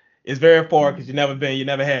 it's very foreign because you never had it. You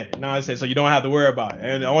know what I'm saying? So you don't have to worry about it.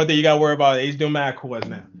 And the only thing you gotta worry about is doing math chords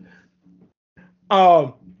now.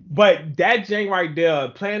 But that jank right there,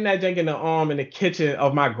 playing that jank in the kitchen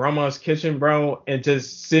of my grandma's kitchen, bro, and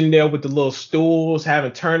just sitting there with the little stools,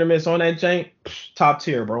 having tournaments on that jank, top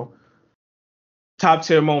tier, bro. Top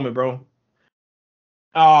tier moment, bro.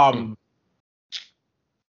 No,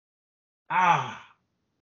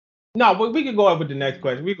 we can go over the next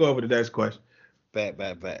question. We go over the next question.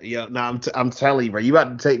 Bad. Yeah, no, I'm telling you, bro. You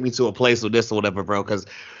about to take me to a place with this or whatever, bro. Because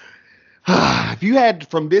if you had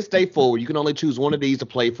from this day forward, you can only choose one of these to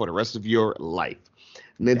play for the rest of your life: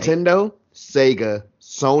 Nintendo, Sega,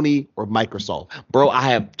 Sony, or Microsoft. Bro, I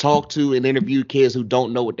have talked to and interviewed kids who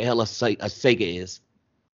don't know what the hell a Sega is.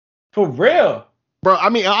 For real? Bro, I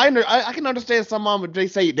mean, I can understand some of them, they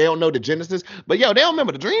say they don't know the Genesis, but yo, they don't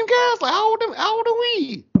remember the Dreamcast. Like, how old are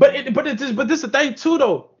we? But this is the thing too,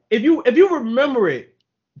 though. If you remember it,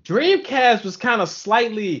 Dreamcast was kind of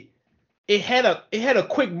slightly. It had a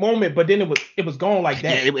quick moment, but then it was gone like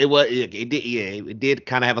that. Yeah, it did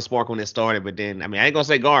kind of have a spark when it started, but then I mean, I ain't gonna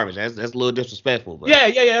say garbage. That's a little disrespectful. But yeah.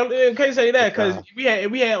 I can't say that because we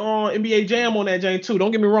had on NBA Jam on that Jam too.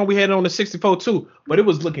 Don't get me wrong, we had it on the 64 too, but it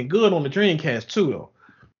was looking good on the Dreamcast too, though.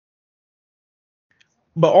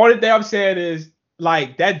 But all that I'm saying is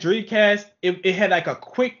like that Dreamcast, it had like a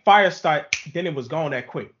quick fire start, then it was gone that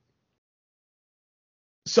quick.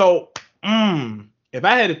 So, if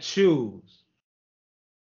I had to choose,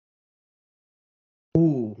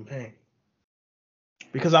 man,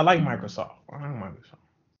 because I like Microsoft.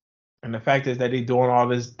 And the fact is that they're doing all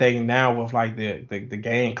this thing now with like the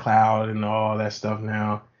game cloud and all that stuff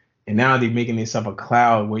now. And now they're making this up a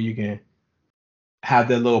cloud where you can have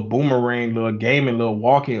that little boomerang, little gaming, little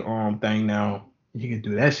walking arm thing now. You can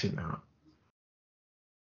do that shit now.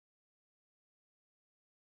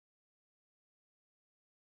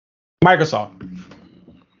 Microsoft.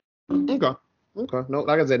 Okay. Okay. No,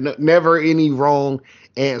 like I said, never any wrong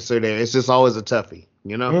answer there. It's just always a toughie,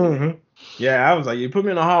 you know? Mm-hmm. Yeah, I was like, you put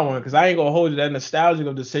me in a hard one because I ain't gonna hold you that nostalgic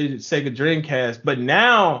of the Sega Dreamcast. But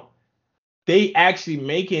now they actually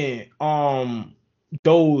making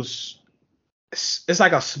those. It's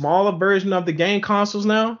like a smaller version of the game consoles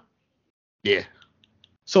now. Yeah.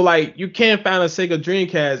 So like you can find a Sega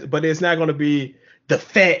Dreamcast, but it's not gonna be the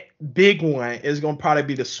fat big one. It's gonna probably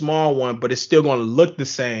be the small one, but it's still gonna look the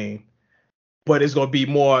same. But it's gonna be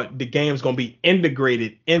more. The game's gonna be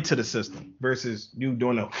integrated into the system versus you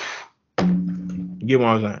doing a. You get what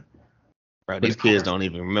I'm saying? Bro, But these kids don't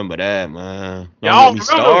even remember that, man. Don't get y'all me remember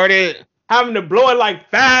started. having to blow it like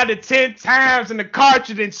 5 to 10 times in the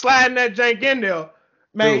cartridge and sliding that jank in there,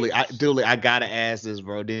 man. Dooley, I gotta ask this,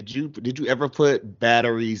 bro. Did you ever put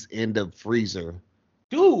batteries in the freezer?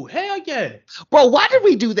 Dude, hell yeah. Bro, why did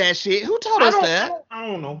we do that shit? Who told us that? I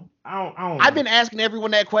don't know. I don't I've know. been asking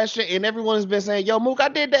everyone that question, and everyone has been saying, "Yo, Mook, I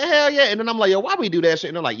did that, hell yeah." And then I'm like, "Yo, why we do that shit?"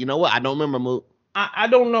 And they're like, "You know what? I don't remember, Mook." I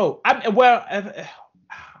don't know. I feel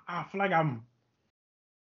like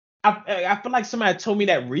I feel like somebody told me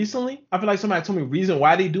that recently. I feel like somebody told me reason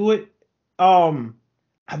why they do it. I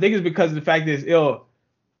think it's because the fact is it'll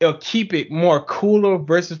keep it more cooler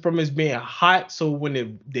versus from it being hot. So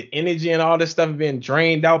when the energy and all this stuff is being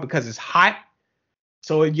drained out because it's hot,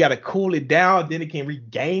 so you gotta cool it down, then it can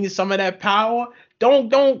regain some of that power.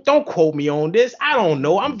 Don't quote me on this. I don't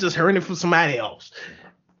know. I'm just hearing it from somebody else.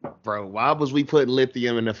 Bro, why was we putting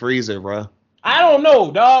lithium in the freezer, bro? I don't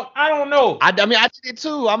know, dog. I don't know. I mean, I did it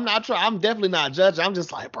too. I'm not trying. I'm definitely not judging. I'm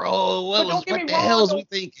just like, bro, But don't get me what the wrong hell is we though.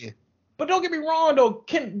 thinking? But don't get me wrong though.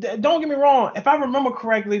 Don't get me wrong. If I remember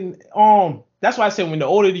correctly, that's why I said when the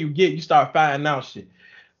older you get, you start finding out shit.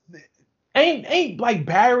 Ain't like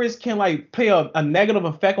batteries can like play a negative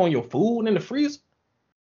effect on your food in the freezer.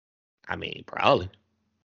 I mean, probably.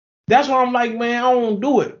 That's why I'm like, man, I don't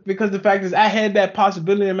do it because the fact is I had that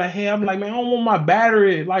possibility in my head. I'm like, man, I don't want my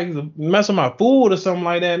battery like to mess with my food or something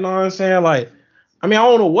like that. You know what I'm saying? Like, I mean, I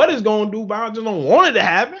don't know what it's gonna do, but I just don't want it to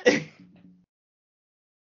happen.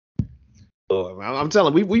 I'm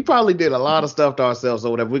telling you, we probably did a lot of stuff to ourselves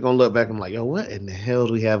or whatever. We're gonna look back and I'm like, yo, what in the hell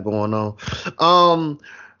do we have going on?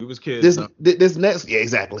 We was kids. This next, yeah,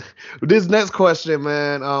 exactly. This next question,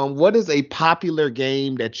 man. What is a popular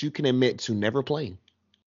game that you can admit to never playing?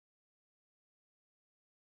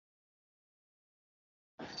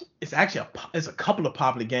 It's actually it's a couple of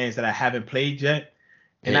popular games that I haven't played yet,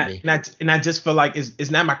 and Hit I me. and I just feel like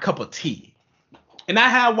it's not my cup of tea. And I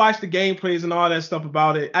have watched the gameplays and all that stuff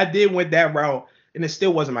about it. I did went that route, and it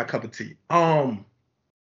still wasn't my cup of tea. Y'all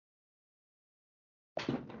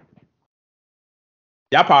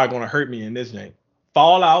probably gonna hurt me in this game.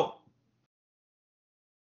 Fallout,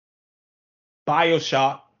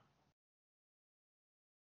 BioShock.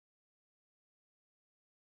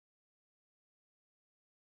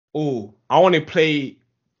 Oh, I only played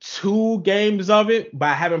 2 games of it, but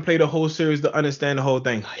I haven't played the whole series to understand the whole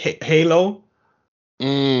thing. Halo.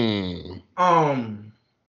 Mm. Um,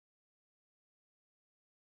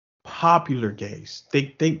 Popular games.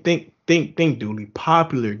 Think, Dooley.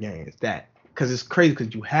 Popular games that because it's crazy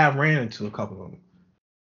because you have ran into a couple of them.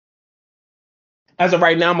 As of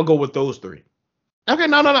right now, I'm gonna go with those 3. Okay,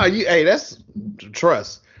 no. Hey, that's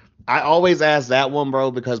trust. I always ask that one,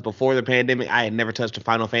 bro, because before the pandemic, I had never touched a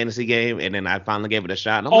Final Fantasy game, and then I finally gave it a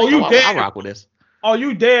shot. And I'm Oh, like, you I dead? rock with this. Oh,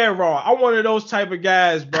 you dead wrong. I'm one of those type of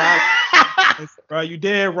guys, bro. Bro, you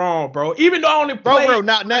dead wrong, bro. Even though I only played Bro.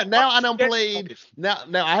 Now like I don't played. Now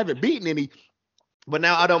I haven't beaten any, but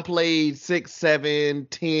now I don't play 6, 7,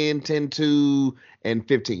 10, 10, 2, and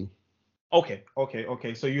 15. Okay.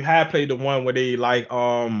 So you have played the one where they like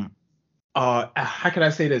how can I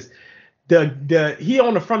say this? The he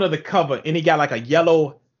on the front of the cover and he got like a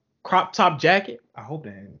yellow crop top jacket. I hope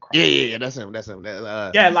that ain't crop. Yeah. That's him.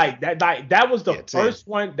 Yeah, like that was the Yeah, 10. first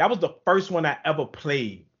one. That was the first one I ever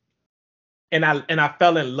played, and I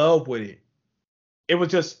fell in love with it. It was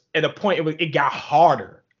just at a point it got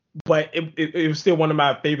harder, but it was still one of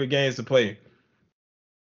my favorite games to play.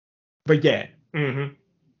 But yeah. Mm-hmm.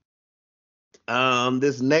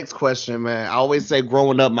 This next question, man. I always say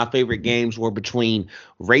growing up, my favorite games were between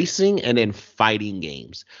racing and then fighting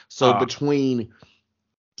games. So between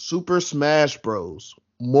Super Smash Bros,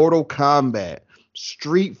 Mortal Kombat,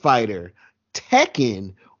 Street Fighter,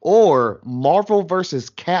 Tekken, or Marvel versus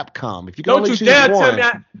Capcom. If you can only choose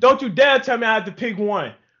one. Don't you dare tell me I have to pick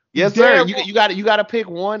one. Yes, sir. You got to pick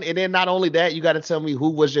one, and then not only that, you got to tell me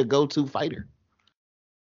who was your go-to fighter.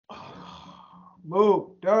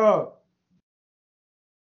 Move, dog.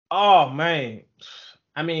 Oh man.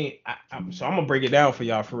 I mean, so I'm gonna break it down for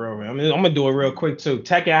y'all for real. I mean, I'm gonna do it real quick too.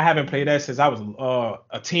 Tekken, I haven't played that since I was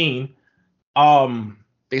a teen. Um,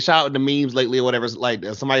 They shot out the memes lately or whatever. It's like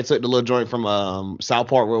somebody took the little joint from South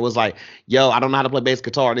Park where it was like, "Yo, I don't know how to play bass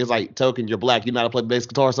guitar." And it's like, "Token, you're black. You know how to play bass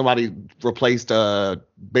guitar." Somebody replaced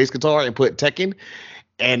bass guitar and put Tekken,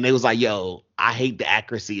 and they was like, "Yo, I hate the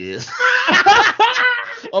accuracy of this."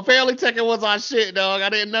 Apparently, Tekken was our shit, dog. I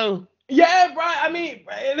didn't know. yeah, bro. I mean,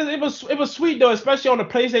 it was sweet though, especially on the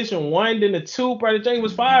PlayStation 1. Then the 2, bro. The thing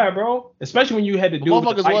was fire, bro. Especially when you had to The do with the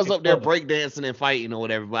motherfuckers fighting was and up there stuff. breakdancing and fighting or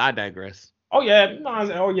whatever, but I digress. Oh yeah, no,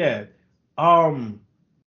 oh yeah. Um,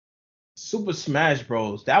 Super Smash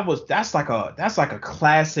Bros. That's like a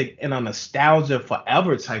classic and a nostalgia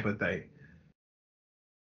forever type of thing.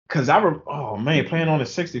 Cause oh man, playing on the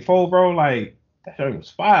 64, bro, like that thing was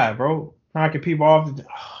fire, bro. Knocking people off the.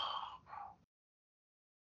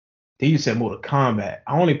 Then you said Mortal Kombat.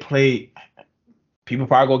 I only played. People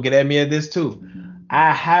probably gonna get at me at this too.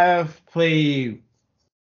 I have played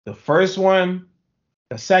the first one,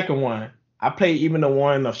 the second one. I played even the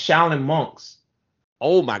one of Shaolin monks.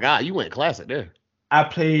 Oh my god, you went classic there. I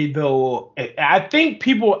played the. I think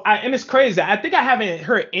people. And it's crazy. I think I haven't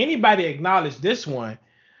heard anybody acknowledge this one.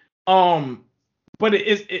 Um, but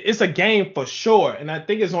it's a game for sure, and I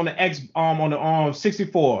think it's on the on the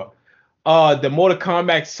 64. The Mortal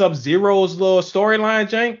Kombat Sub Zero's little storyline,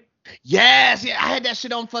 Jank. Yes, yeah, I had that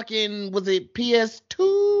shit on fucking, was it PS2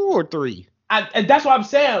 or 3? And that's what I'm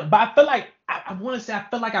saying. But I feel like I want to say I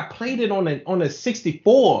feel like I played it on the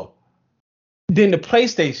 64 than the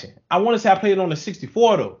PlayStation. I want to say I played it on the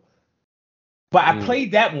 64 though. But I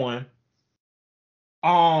played that one.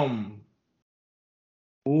 Um.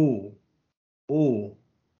 Ooh. Ooh.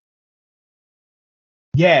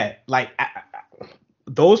 Yeah. Like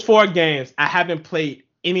those 4 games, I haven't played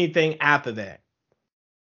anything after that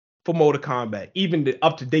for Mortal Kombat. Even the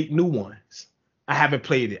up to date new ones, I haven't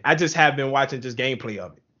played it. I just have been watching just gameplay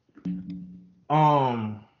of it.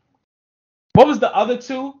 Um. What was the other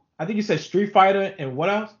two? I think you said Street Fighter and what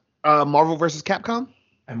else? Marvel versus Capcom.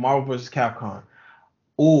 And Marvel vs. Capcom.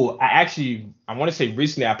 Oh, I want to say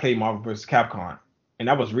recently I played Marvel vs. Capcom, and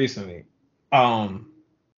that was recently. Um,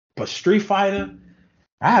 but Street Fighter,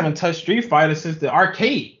 I haven't touched Street Fighter since the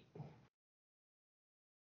arcade.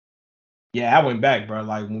 Yeah, I went back, bro.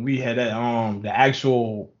 Like when we had that, the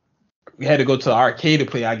actual, we had to go to the arcade to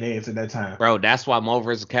play our games at that time. Bro, that's why Marvel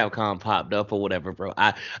vs. Capcom popped up or whatever, bro.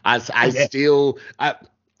 I Yeah. still,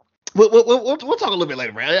 we'll talk a little bit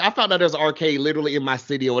later, bro. I found out there's an arcade literally in my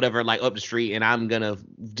city or whatever, like up the street, and I'm gonna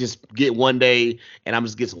just get one day and I'm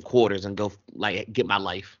just get some quarters and go like get my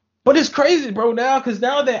life. But it's crazy, bro, now because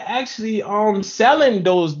now they're actually selling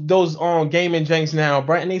those gaming janks now,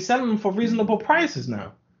 bro, and they selling them for reasonable prices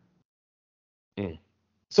now. Mm.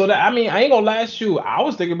 So that I mean, I ain't gonna last you. I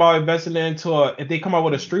was thinking about investing into if they come out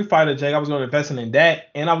with a Street Fighter jank, I was gonna invest in that,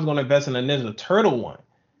 and I was gonna invest in a Ninja Turtle one.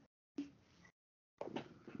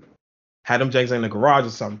 Had them janks in the garage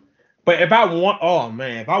or something. But if I want, oh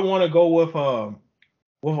man, if I want to go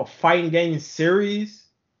with a fighting game series,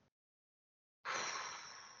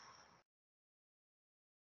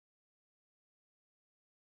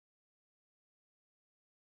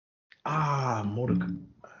 Mortal.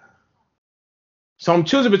 So I'm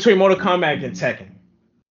choosing between Mortal Kombat and Tekken.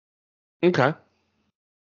 Okay.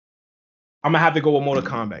 I'm gonna have to go with Mortal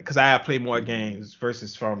Kombat because I have played more games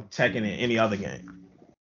versus from Tekken and any other game.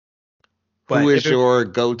 Who But is your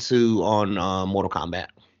go-to on Mortal Kombat?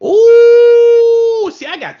 ooh, see,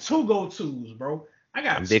 I got two go-tos, bro. I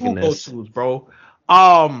got I'm two digging this. go-tos, bro.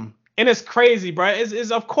 And it's crazy, bro.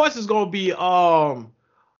 It's of course it's gonna be Lord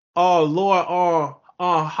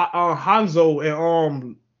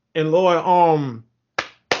Hanzo and Lord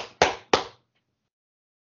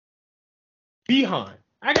Bihan.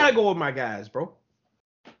 I gotta go with my guys, bro.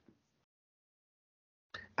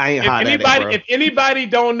 I ain't If hot at it, anybody bro. if anybody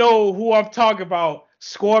don't know who I'm talking about,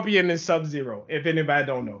 Scorpion and Sub-Zero. If anybody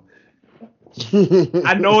don't know.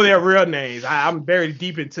 I know their real names. I'm very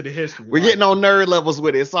deep into the history. We're getting on nerd levels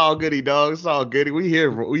with it. It's all goody, dog. It's all goody. We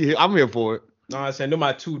here. I'm here for it. No, I'm saying they're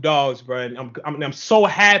my two dogs, bro. And I'm so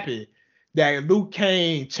happy that Luke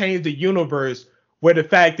Kane changed the universe where the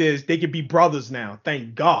fact is they could be brothers now.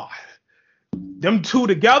 Thank God. Them two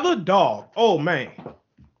together, dog. Oh man.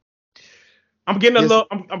 I'm getting a little.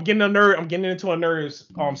 I'm getting a nerd. I'm getting into a nerd's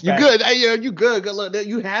You spec. good? Hey, yeah, you good? Good look.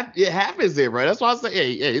 You have it happens there, bro. That's why I say,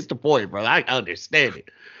 hey, it's the point, bro. I understand it.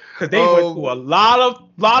 Cause they went through a lot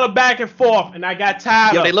of back and forth, and I got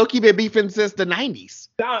tired Yo, of they it. low key been beefing since the '90s.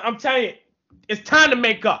 I'm telling you, it's time to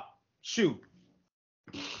make up. Shoot,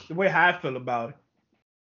 the way how I feel about it.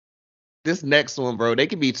 This next one, bro, they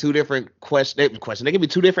could be two different questions. They could be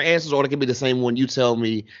two different answers, or they could be the same one. You tell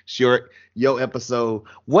me, short, your episode.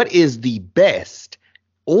 What is the best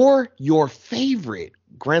or your favorite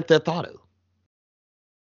Grand Theft Auto?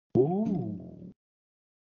 Ooh.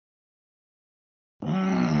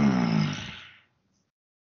 Mm.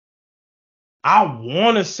 I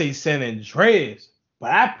want to say San Andreas,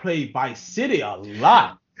 but I played Vice City a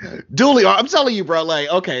lot. Dooley, I'm telling you, bro. Like,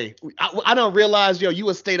 okay, I don't realize, yo, you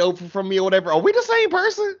a state open from me or whatever. Are we the same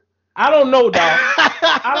person? I don't know, dog.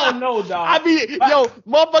 I don't know, dog. I mean, yo,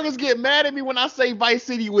 motherfuckers get mad at me when I say Vice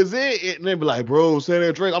City was it, and they be like, bro, San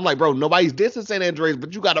Andreas. I'm like, bro, nobody's dissing San Andreas,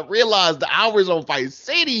 but you gotta realize the hours on Vice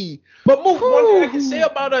City. But Mook, one thing I can say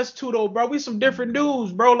about us too, though, bro, we some different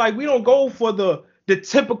dudes, bro. Like, we don't go for the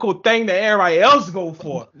typical thing that everybody else go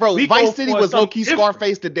for. Bro, we Vice City was low-key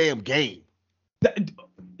Scarface the damn game.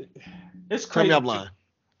 It's Tell me crazy. I'm lying.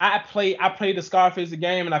 I played the Scarface the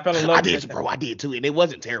game, and I fell in love. I did, bro. I did too, and it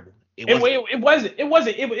wasn't terrible. It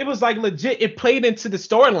was like legit. It played into the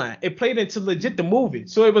storyline. It played into legit the movie.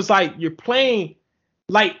 So it was like you're playing,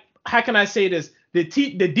 like, how can I say this? The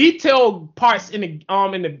detailed parts in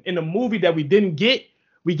the movie that we didn't get,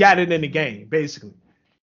 we got it in the game, basically.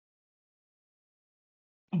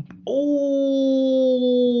 Ooh.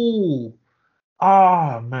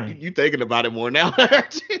 Oh man. You thinking about it more now.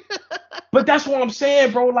 But that's what I'm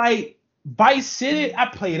saying, bro. Like, Vice City, I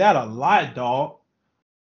played that a lot, dog.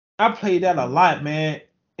 I played that a lot, man.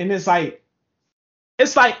 And it's like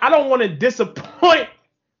I don't want to disappoint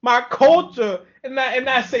my culture and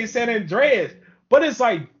not say San Andreas. But it's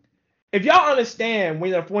like, if y'all understand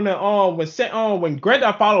when Grand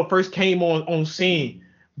Theft Auto first came on scene,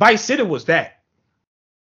 Vice City was that.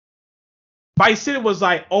 Vice City was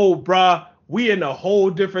like, oh, bruh, we in a whole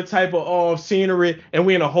different type of scenery, and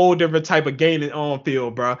we in a whole different type of gaming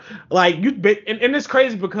field, bruh. Like, and it's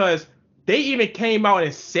crazy because they even came out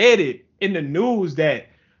and said it in the news that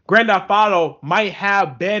Grand Theft Auto might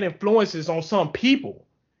have bad influences on some people,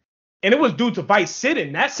 and it was due to Vice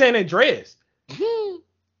City, not San Andreas.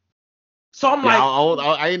 So I'm like,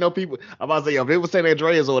 I ain't know people. I'm about to say, if it was San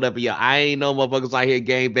Andreas or whatever, yeah, I ain't know motherfuckers out here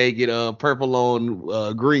game banging purple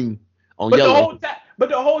on green on yellow. But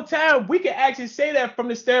the whole time we can actually say that from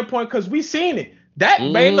the standpoint because we seen it. That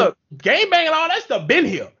man, look, game banging, all that stuff been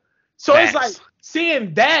here. So It's like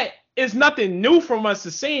seeing that is nothing new from us to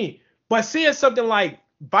see, but seeing something like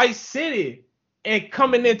Vice City and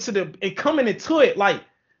coming into it, like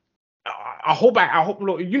I hope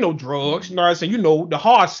you know drugs, you know what I'm saying, you know the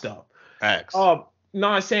hard stuff. Facts. You know what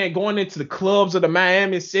I'm saying, going into the clubs of the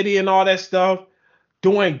Miami City and all that stuff,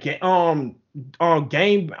 doing game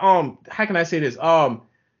how can I say this?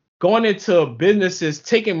 Going into businesses,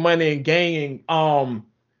 taking money and gaining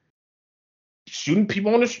shooting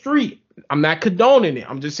people on the street. I'm not condoning it.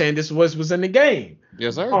 I'm just saying this was in the game.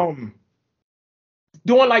 Yes, sir.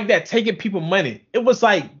 Doing like that, taking people money. It was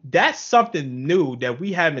like that's something new that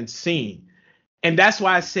we haven't seen. And that's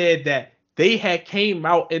why I said that they had came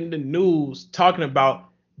out in the news talking about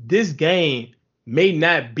this game may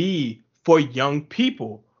not be for young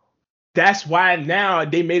people. That's why now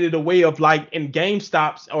they made it a way of, like, in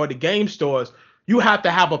GameStops or the game stores, you have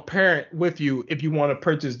to have a parent with you if you want to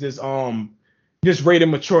purchase this rated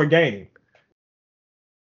mature game.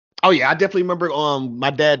 Oh yeah, I definitely remember my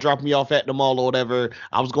dad dropped me off at the mall or whatever.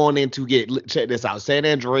 I was going in to check this out, San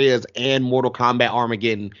Andreas and Mortal Kombat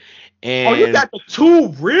Armageddon. And you got the two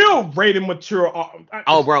real rated mature.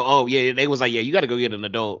 Oh bro, oh yeah, they was like, yeah, you got to go get an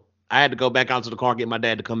adult. I had to go back out to the car, get my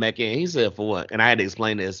dad to come back in. He said, for what? And I had to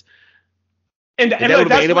explain this. And that would have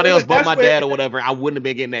been anybody else but my dad or whatever, I wouldn't have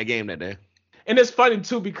been getting that game that day. And it's funny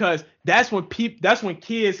too because that's when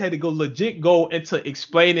kids had to go into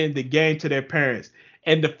explaining the game to their parents.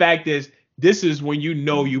 And the fact is, this is when you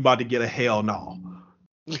know you about to get a hell no.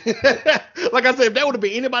 Like I said, if that would have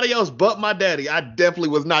been anybody else but my daddy, I definitely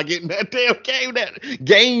was not getting that damn game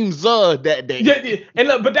that day. Yeah. And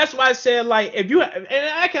look, but that's why I said, like, if you, and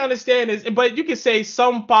I can understand this, but you can say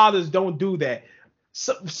some fathers don't do that.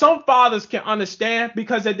 Some fathers can understand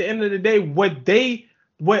because at the end of the day,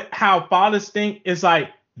 how fathers think is like,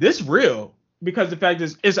 this real, because the fact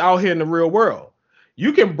is it's out here in the real world.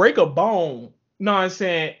 You can break a bone, know what I'm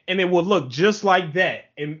saying, and it will look just like that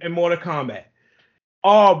in Mortal Kombat.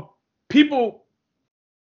 People,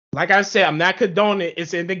 like I said, I'm not condoning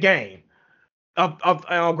it's in the game of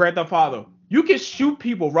Grand Theft Auto. You can shoot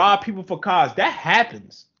people, rob people for cars. That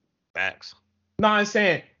happens. Facts. Know what I'm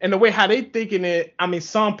saying? And the way how they thinking it, I mean,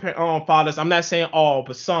 some fathers, I'm not saying all,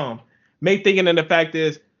 but some may thinking that the fact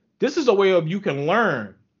is this is a way of you can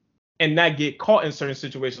learn and not get caught in certain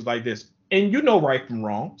situations like this. And you know right from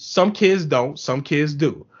wrong. Some kids don't, some kids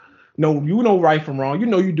do. No, you know right from wrong. You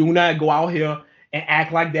know you do not go out here and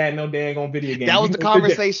act like that in no daggone video game. That You was the know the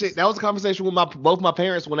conversation. That was a conversation with both my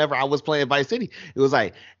parents whenever I was playing Vice City. It was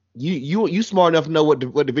like you smart enough to know what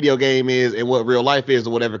the video game is and what real life is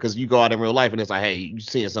or whatever, because you go out in real life and it's like, hey, you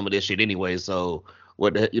seeing some of this shit anyway. So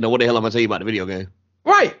what the hell am I tell you about the video game?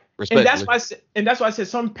 right. And that's Respectfully. why I said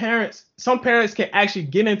some parents can actually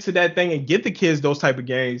get into that thing and get the kids those type of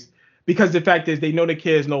games because the fact is they know the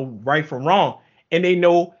kids know right from wrong, and they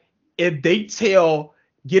know if they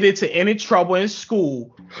get into any trouble in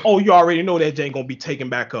school, oh, you already know that ain't gonna be taken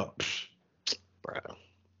back up. Bro.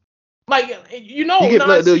 Like, Dude,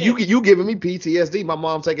 nonsense. you giving me PTSD. My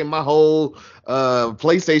mom taking my whole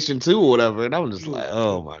PlayStation 2 or whatever, and I'm just like,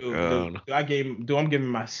 oh my god. I'm giving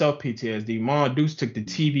myself PTSD. Mom Deuce took the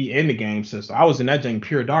TV and the game system. I was in that thing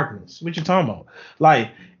pure darkness. What you talking about?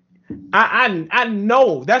 Like, I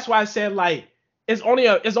know. That's why I said like it's only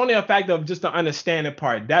a factor of just the understanding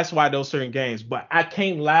part. That's why those certain games. But I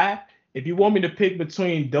can't lie. If you want me to pick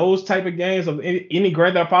between those type of games of any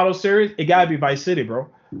Grand Theft Auto series, it gotta be Vice City, bro.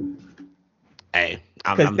 Hey,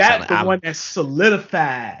 Because that's the one that's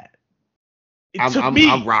solidified.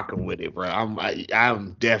 I'm rocking with it, bro.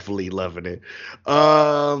 I'm definitely loving it.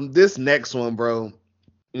 This next one, bro.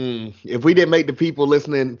 If we didn't make the people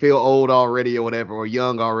listening feel old already or whatever, or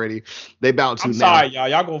young already, they about to I'm now. sorry, y'all.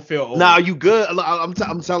 Y'all gonna feel old. Nah, you good. I'm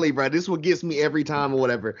telling you, bro. This is what gets me every time or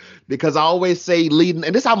whatever. Because I always say leading,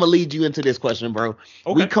 and this I'm gonna lead you into this question, bro.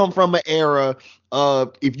 Okay. We come from an era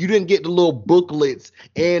of if you didn't get the little booklets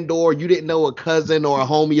or you didn't know a cousin or a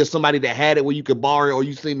homie or somebody that had it where you could borrow it or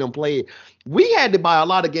you seen them play it, we had to buy a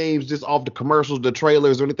lot of games just off the commercials, the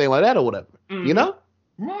trailers, or anything like that or whatever. Mm-hmm. You know?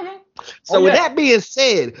 Mm-hmm. So with that being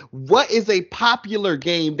said, what is a popular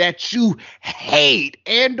game that you hate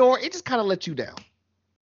or it just kind of let you down?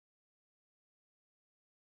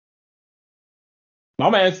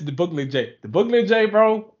 I'm gonna answer the Booklet J. The Booklet J,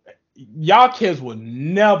 bro. Y'all kids will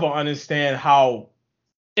never understand how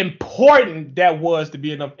important that was to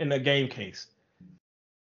be in a game case.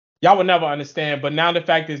 Y'all will never understand. But now the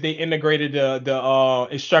fact is they integrated the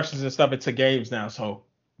instructions and stuff into games now. So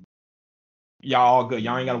y'all all good.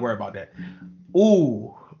 Y'all ain't gotta worry about that.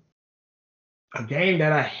 Ooh, a game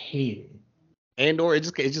that I hated. Or it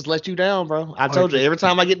just lets you down, bro. I told you every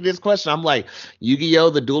time I get to this question, I'm like, Yu-Gi-Oh!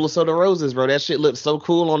 The Duel of the Roses, bro. That shit looked so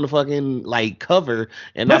cool on the fucking like cover,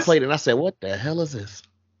 and I played it and I said, what the hell is this?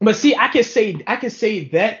 But see, I can say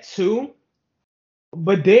that too,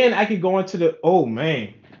 but then I could go into the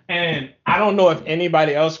man, and I don't know if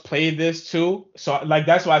anybody else played this too. So like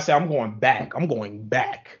that's why I say I'm going back.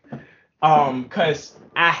 Because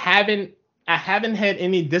I haven't had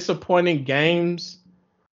any disappointing games.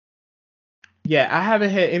 Yeah, I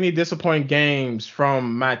haven't had any disappointing games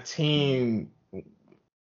from my team.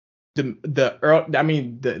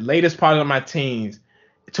 The latest part of my teens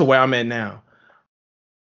to where I'm at now.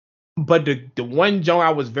 But the one joint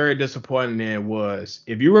I was very disappointed in was,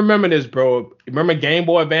 if you remember this, bro, remember Game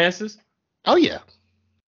Boy Advances? Oh yeah.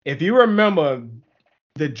 If you remember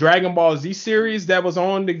the Dragon Ball Z series that was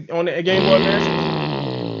on the Game Boy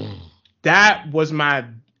Advances, that was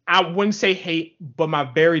I wouldn't say hate, but my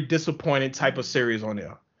very disappointed type of series on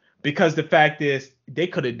there. Because the fact is, they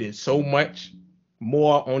could have did so much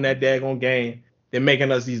more on that daggone game than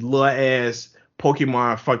making us these little ass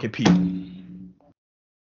Pokemon fucking people.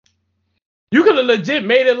 You could have legit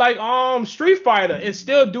made it like Street Fighter and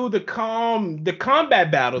still do the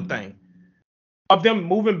combat battle thing of them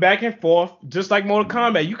moving back and forth just like Mortal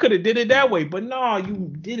Kombat. You could have did it that way, but no,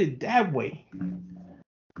 you did it that way.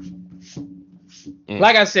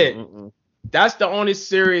 Like I said, that's the only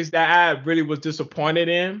series that I really was disappointed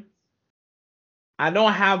in. I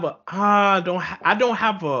don't have a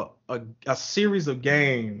series of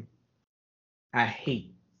game I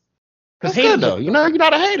hate. That's good though. You're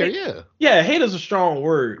not a hater, yeah. Yeah, hate is a strong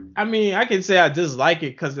word. I mean, I can say I dislike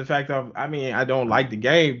it because the fact of, I don't like the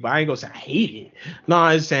game, but I ain't gonna say I hate it. No,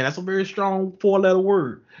 I'm saying that's a very strong 4-letter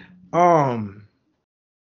word.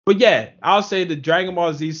 But yeah, I'll say the Dragon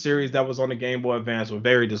Ball Z series that was on the Game Boy Advance was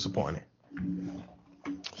very disappointing.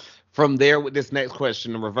 From there, with this next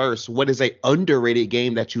question in reverse, what is a underrated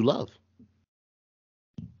game that you love?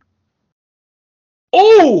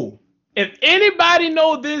 Oh, if anybody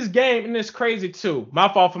know this game, and it's crazy too,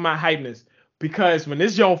 my fault for my hypeness, because when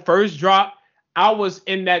this young first dropped, I was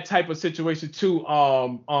in that type of situation too. I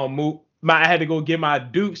had to go get my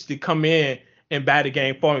dukes to come in and buy the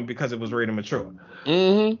game for me because it was rated mature.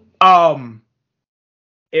 Mm-hmm.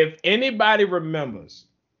 If anybody remembers,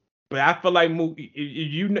 but I feel like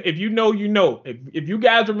if you know, you know. If you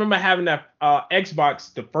guys remember having that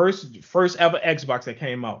Xbox, the first ever Xbox that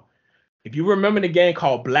came out, If you remember the game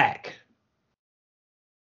called Black.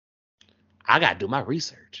 I gotta do my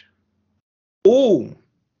research. Ooh,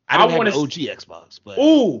 I I didn't have want an to. OG Xbox, but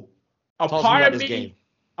Ooh, a talk to me part about of this game. me,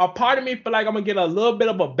 a part of me feel like I'm gonna get a little bit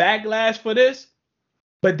of a backlash for this.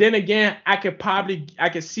 But then again, I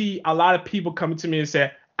could see a lot of people coming to me and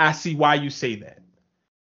say, I see why you say that.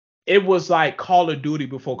 It was like Call of Duty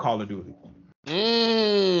before Call of Duty.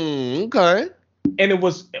 Okay. And it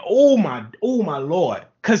was oh my lord.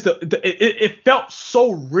 Cause it felt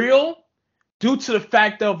so real due to the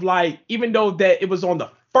fact of like, even though that it was on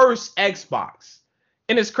the first Xbox.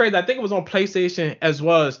 And it's crazy. I think it was on PlayStation as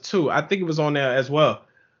well as too. I think it was on there as well.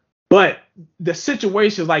 But the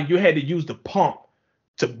situation is like you had to use the pump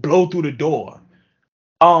to blow through the door.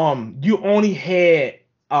 You only had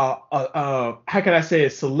how can I say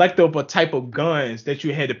it, selective a type of guns that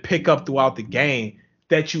you had to pick up throughout the game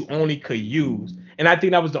that you only could use. And I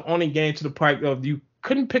think that was the only game to the point of you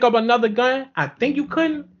couldn't pick up another gun. I think you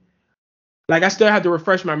couldn't. Like I still have to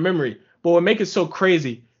refresh my memory. But what makes it so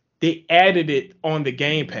crazy, they added it on the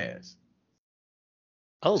Game Pass.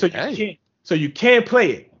 Okay. So you can't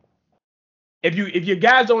play it. If you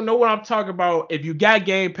guys don't know what I'm talking about, if you got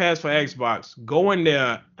Game Pass for Xbox, go in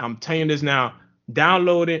there. I'm telling you this now.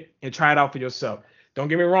 Download it and try it out for yourself. Don't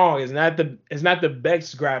get me wrong, it's not the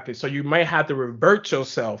best graphics, so you might have to revert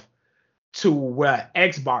yourself to where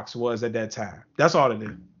Xbox was at that time. That's all it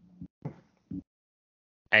is.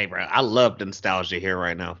 Hey, bro, I love the nostalgia here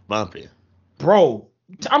right now. Bumping. Bro,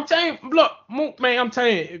 I'm telling you, look, man, I'm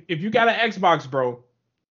telling you, if you got an Xbox, bro,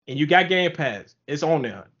 and you got Game Pass, it's on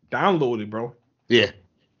there. Download it, bro. Yeah.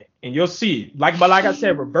 And you'll see. But like I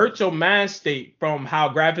said, revert your mind state from how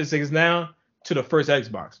graphics is now to the first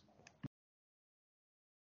Xbox.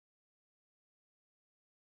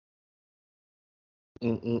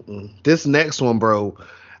 This next one, bro,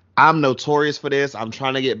 I'm notorious for this. I'm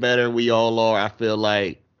trying to get better. We all are, I feel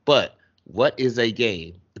like. But what is a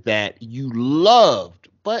game that you loved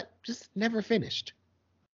but just never finished?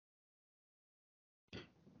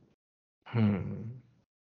 Hmm.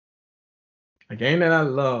 A game that I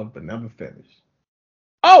love but never finished.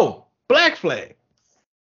 Oh, Black Flag.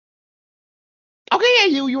 Okay, yeah,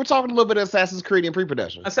 you were talking a little bit of Assassin's Creed in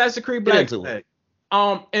pre-production. Assassin's Creed Get Black into it.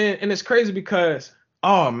 Flag. And it's crazy because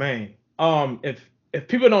oh man, if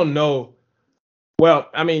people don't know, well,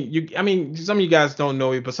 I mean some of you guys don't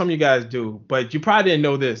know it, but some of you guys do. But you probably didn't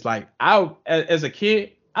know this. Like as a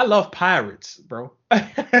kid, I love pirates, bro.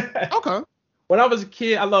 Okay. When I was a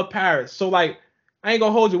kid, I loved pirates. So like, I ain't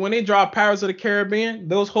gonna hold you. When they dropped Pirates of the Caribbean,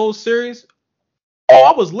 those whole series, oh,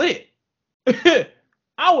 I was lit.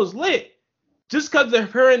 I was lit just because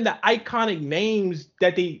of hearing the iconic names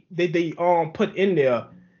that they put in there.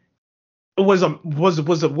 It was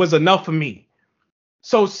enough for me.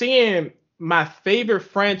 So seeing my favorite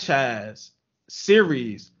franchise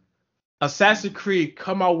series, Assassin's Creed,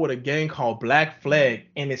 come out with a game called Black Flag,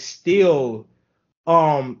 and it still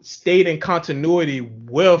stayed in continuity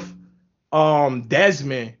with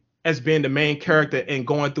Desmond as being the main character and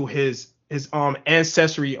going through his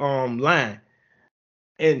ancestry line.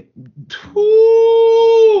 And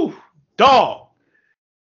whoo, dog,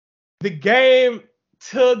 the game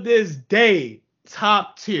to this day,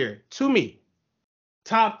 top tier to me,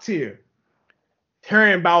 top tier.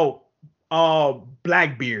 Hearing about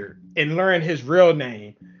Blackbeard and learn his real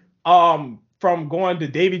name. From going to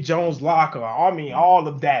Davy Jones' locker. I mean, all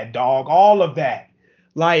of that, dog. All of that.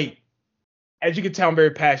 Like, as you can tell, I'm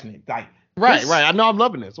very passionate. Like Right, this, right. I know I'm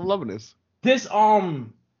loving this. I'm loving this. this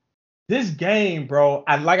this game, bro.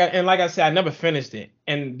 Like I said, I never finished it,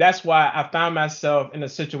 and that's why I found myself in a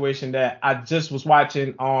situation that I just was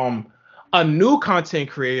watching a new content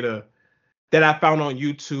creator that I found on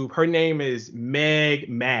YouTube. Her name is Meg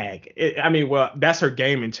Mag. Well, that's her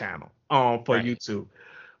gaming channel for Right. YouTube,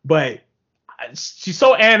 but she's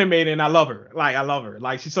so animated and I love her. Like I love her.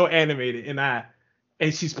 Like she's so animated and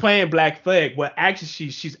she's playing Black Flag. Well, actually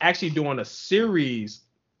she's actually doing a series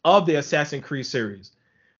of the Assassin's Creed series.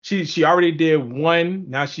 She already did one.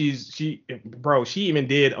 Now she even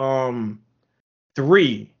did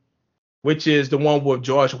three, which is the one with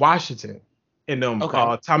George Washington and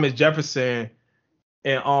Okay. Thomas Jefferson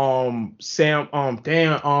and Samuel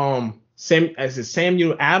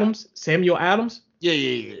Adams? Samuel Adams?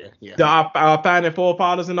 Yeah. The founding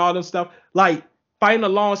forefathers and all them stuff, like fighting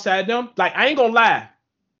alongside them. Like I ain't gonna lie,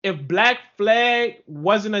 if Black Flag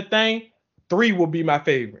wasn't a thing, three would be my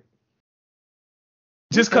favorite.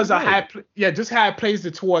 Just because Okay. just how it plays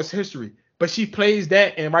it towards history. But she plays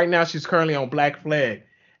that, and right now she's currently on Black Flag.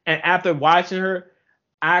 And after watching her,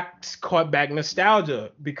 I caught back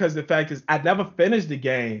nostalgia because the fact is I never finished the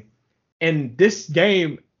game, and this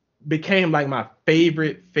game became like my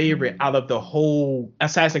favorite out of the whole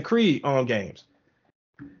Assassin's Creed games.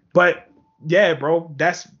 But yeah, bro,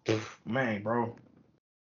 man, bro.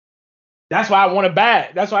 That's why I want to buy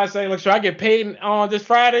it. That's why I say, look, should I get paid on this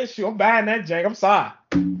Friday? Shoot, I'm buying that jank. I'm sorry.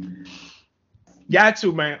 Got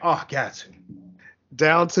to, man. Oh, got to.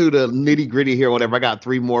 Down to the nitty gritty here, whatever. I got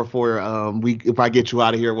 3 more for if I get you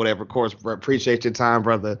out of here, whatever. Of course, appreciate your time,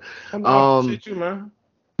 brother. I appreciate you, man.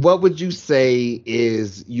 What would you say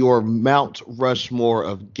is your Mount Rushmore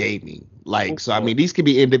of gaming? Like, so I mean, these could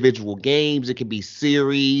be individual games, it could be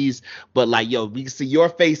series, but like, yo, we see your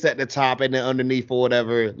face at the top and then underneath or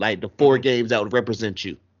whatever, like the 4 games that would represent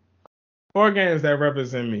you. 4 games that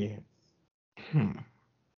represent me.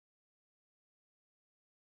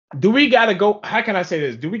 Do we gotta go? How can I say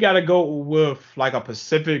this? Do we gotta go with like a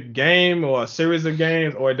specific game or a series of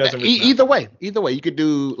games, or it doesn't? Either way, you could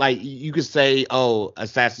do like you could say, oh,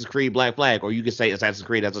 Assassin's Creed Black Flag, or you could say Assassin's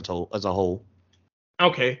Creed as a whole.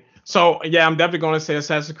 Okay, so yeah, I'm definitely gonna say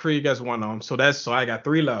Assassin's Creed as one of them. So I got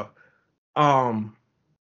 3 left. I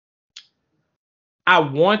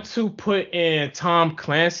want to put in Tom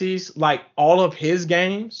Clancy's like all of his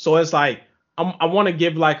games. So it's like I want to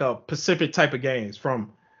give like a specific type of games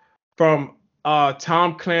from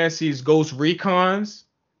Tom Clancy's Ghost Recons,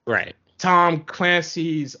 right? Tom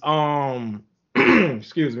Clancy's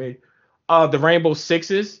excuse me, the Rainbow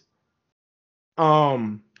Sixes,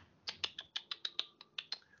 Tom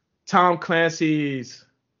Clancy's,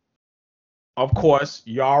 of course,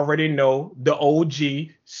 you already know, the OG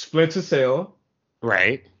Splinter Cell,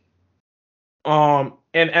 right? And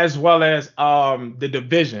as well as the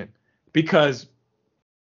Division, because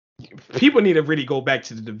people need to really go back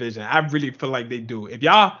to the Division. I really feel like they do. If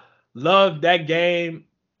y'all love that game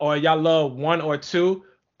or y'all love 1 or 2,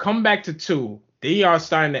 come back to 2. They are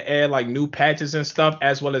starting to add like new patches and stuff,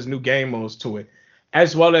 as well as new game modes to it.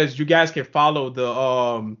 As well as you guys can follow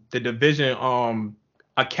the Division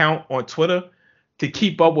account on Twitter to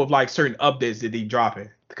keep up with like certain updates that they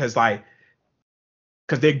dropping, because they're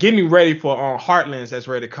getting ready for Heartlands that's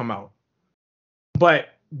ready to come out. But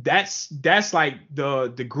that's like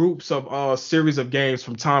the groups of series of games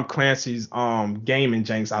from Tom Clancy's gaming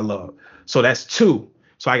janks I love. So that's 2.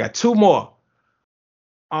 So I got 2 more.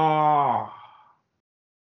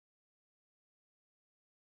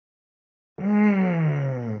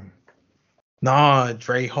 Nah,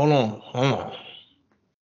 Dre, hold on.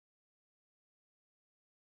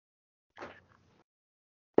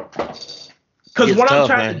 Because what I'm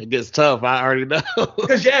trying to, it gets tough. I already know.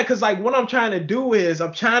 Because like what I'm trying to do is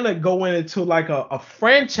I'm trying to go into like a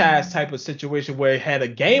franchise type of situation where it had a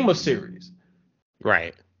game or series.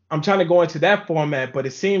 Right. I'm trying to go into that format, but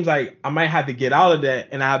it seems like I might have to get out of that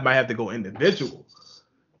and I might have to go individual.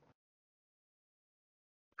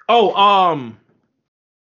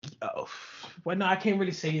 Well, no, I can't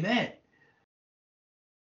really say that.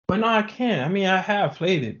 But no, I can. I mean, I have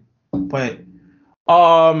played it, but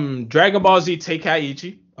Dragon Ball Z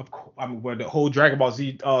Tenkaichi, of course. I mean, the whole Dragon Ball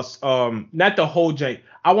Z, not the whole J.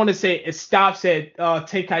 I want to say it stops at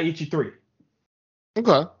Tenkaichi 3.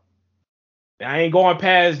 Okay. I ain't going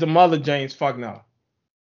past the mother James. Fuck no.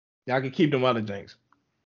 Y'all can keep them other James.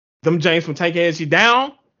 Them James from Tenkaichi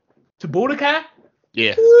down to Budokai.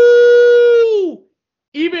 Yeah. Woo!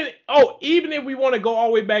 Even if we want to go all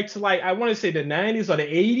the way back to like I want to say the 90s or the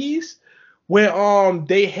 80s, where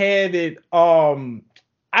they had it,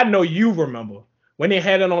 I know you remember when they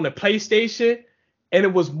had it on the PlayStation, and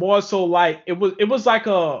it was more so like it was like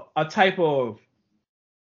a type of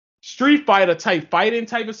Street Fighter type fighting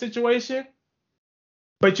type of situation,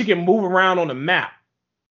 but you can move around on the map.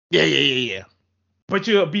 Yeah. But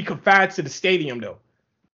you'll be confined to the stadium though.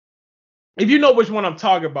 If you know which one I'm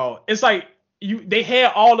talking about, it's like they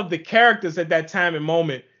had all of the characters at that time and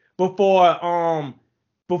moment before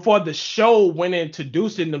the show went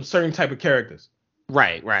introducing them certain type of characters.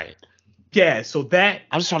 Right. Yeah, so that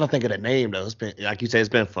I'm just trying to think of the name though. It's been, like you said, it's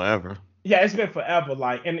been forever. Yeah, it's been forever.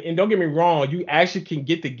 Like, and don't get me wrong, you actually can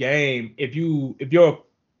get the game if your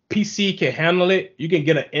PC can handle it. You can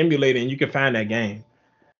get an emulator and you can find that game.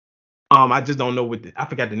 I just don't know I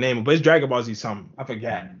forgot the name, but it's Dragon Ball Z something. I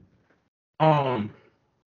forgot.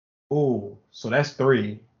 So that's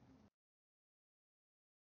 3.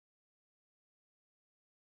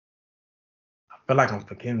 I feel like I'm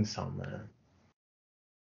forgetting something, man.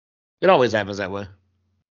 It always happens that way.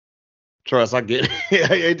 Trust, I get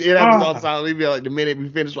it. It happens all the time. We be like the minute we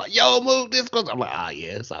finish, like, yo, move this close. I'm like,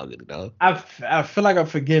 yeah, it's all good though. I feel like I'm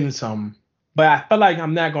forgetting something, but I feel like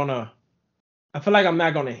I'm not gonna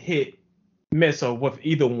hit miss with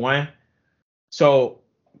either one. So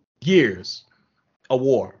Gears of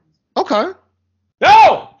War. Okay.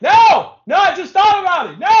 No! I just thought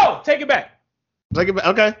about it. No, take it back. Take it back.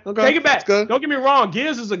 Okay. Take it back. That's good. Don't get me wrong.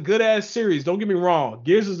 Gears is a good ass series. Don't get me wrong.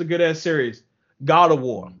 Gears is a good ass series. God of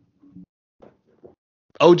War.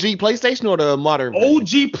 OG PlayStation or the modern version?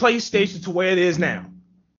 OG PlayStation to where it is now.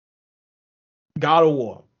 God of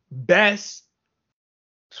War. Best.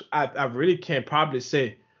 I really can't probably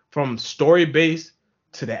say from story based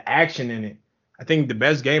to the action in it. I think the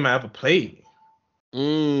best game I ever played.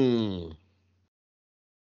 Because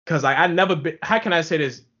I never been. How can I say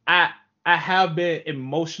this? I have been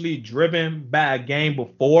emotionally driven by a game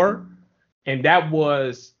before, and that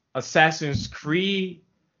was Assassin's Creed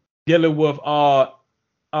dealing with Ezio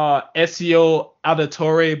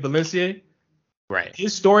Auditore Valencia. Right.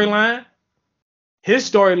 His storyline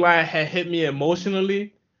had hit me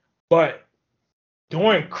emotionally, but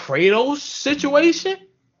during Kratos' situation,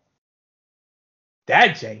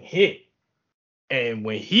 that jank hit. And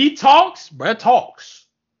when he talks, bruh talks.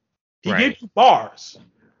 He gives you bars.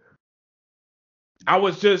 I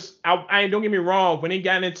don't get me wrong, when he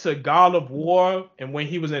got into God of War and when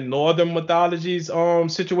he was in Northern Mythology's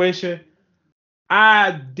situation,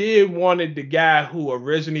 I did wanted the guy who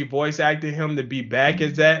originally voice acted him to be back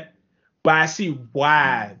as that, but I see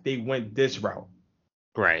why they went this route.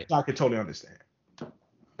 Right. So I can totally understand.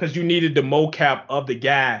 Because you needed the mocap of the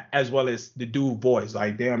guy as well as the dude voice.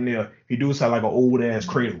 Like, damn near, he do sound like an old ass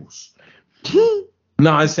Kratos.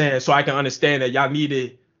 No, I'm saying, so I can understand that y'all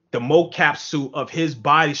needed the mocap suit of his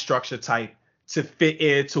body structure type to fit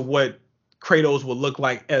into what Kratos would look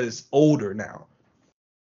like as older now.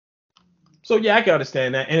 So yeah, I can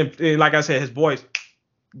understand that. And like I said, his voice,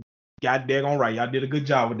 god daggone right. Y'all did a good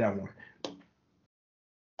job with that one.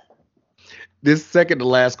 This second to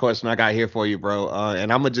last question I got here for you, bro.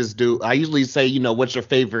 And I'm gonna just I usually say, what's your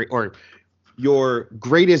favorite or your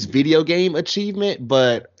greatest video game achievement,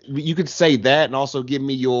 but you could say that and also give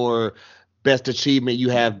me your best achievement you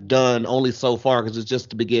have done only so far because it's just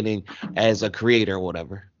the beginning as a creator or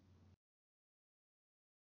whatever.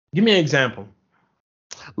 Give me an example.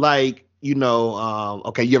 Like,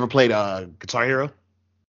 okay, you ever played Guitar Hero?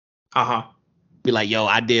 Uh-huh. Be like, yo,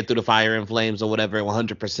 I did Through the Fire and Flames or whatever,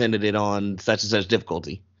 100%ed it on such and such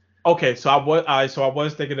difficulty. Okay, so I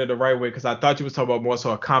was thinking it the right way because I thought you was talking about more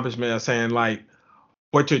so accomplishment of saying like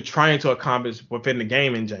what you're trying to accomplish within the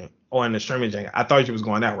gaming game or in the streaming game. I thought you was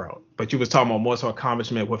going that route, but you was talking about more so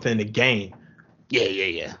accomplishment within the game.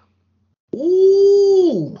 Yeah.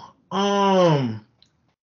 Ooh. And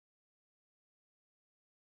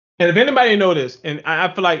if anybody know this, and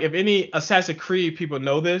I feel like if any Assassin's Creed people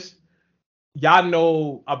know this, y'all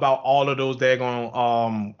know about all of those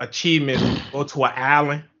daggone achievements when you go to an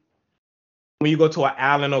island. When you go to an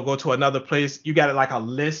island or go to another place, you got like a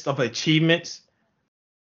list of achievements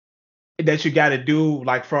that you got to do,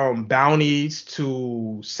 like from bounties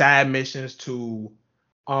to side missions to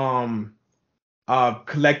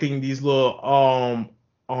collecting these little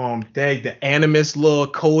the animus little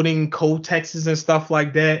code texts and stuff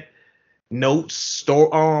like that. Notes,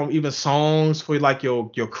 even songs for like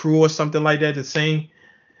your crew or something like that to sing.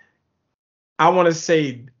 I want to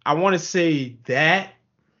say that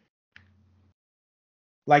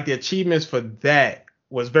like the achievements for that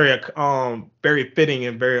was very fitting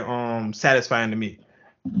and very satisfying to me.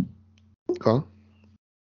 Okay.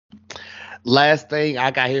 Last thing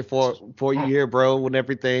I got here for you here, bro, and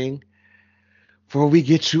everything. Before we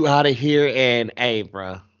get you out of here, and hey,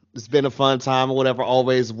 bro, it's been a fun time or whatever.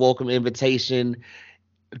 Always welcome invitation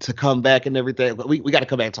to come back and everything. We got to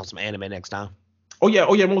come back and talk some anime next time. Oh yeah,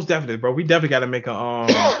 most definitely, bro. We definitely got to make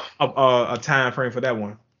a time frame for that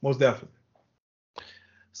one. Most definitely.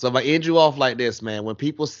 So if I end you off like this, man, when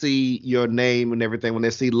people see your name and everything, when they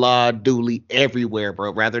see La Dooley everywhere,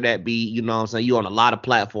 bro, rather that be, you know what I'm saying, you on a lot of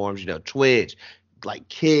platforms, Twitch, like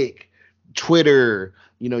Kick, Twitter,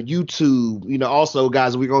 YouTube, also,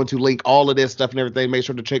 guys, we're going to link all of this stuff and everything. Make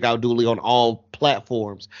sure to check out Dooley on all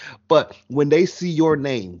platforms. But when they see your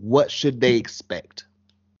name, what should they expect?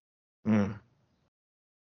 A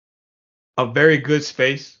very good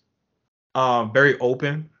space, very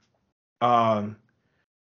open.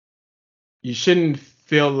 You shouldn't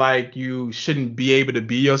feel like you shouldn't be able to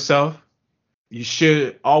be yourself. You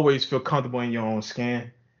should always feel comfortable in your own skin.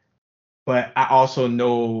 But I also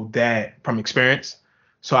know that from experience.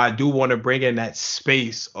 So I do want to bring in that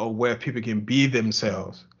space of where people can be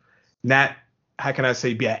themselves. Not, how can I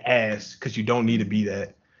say, be an ass, because you don't need to be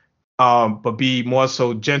that. But be more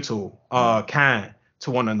so gentle, kind to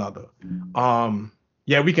one another.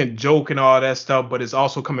 Yeah, we can joke and all that stuff, but it's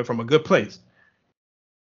also coming from a good place.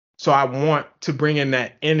 So I want to bring in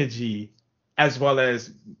that energy as well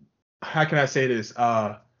as, how can I say this?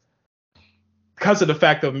 because of the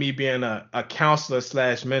fact of me being a counselor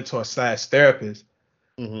slash mentor slash therapist,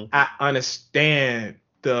 I understand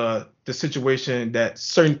the situation that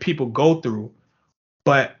certain people go through,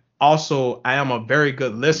 but also I am a very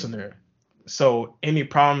good listener. So any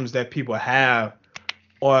problems that people have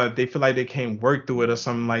or they feel like they can't work through it or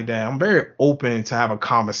something like that, I'm very open to have a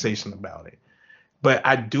conversation about it. But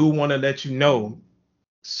I do want to let you know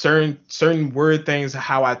certain word things,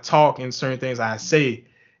 how I talk and certain things I say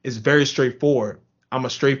is very straightforward. I'm a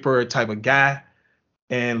straightforward type of guy,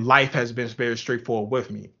 and life has been very straightforward with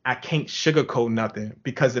me. I can't sugarcoat nothing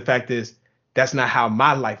because the fact is that's not how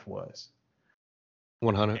my life was.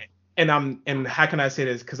 100. And how can I say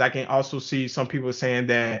this? Because I can also see some people saying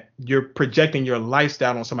that you're projecting your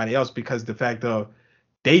lifestyle on somebody else because the fact of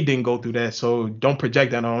they didn't go through that, so don't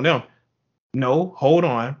project that on them. No, hold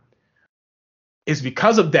on. It's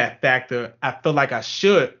because of that factor I feel like I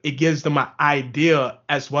should. It gives them an idea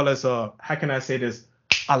as well as a, how can I say this,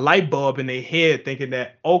 a light bulb in their head thinking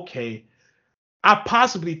that, okay, I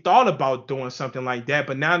possibly thought about doing something like that,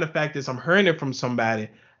 but now the fact is I'm hearing it from somebody,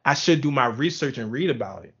 I should do my research and read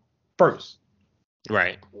about it first.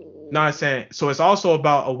 Right. Know what I'm saying? So it's also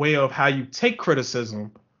about a way of how you take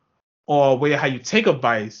criticism or a way of how you take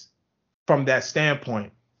advice from that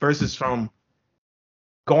standpoint versus from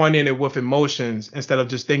going in it with emotions instead of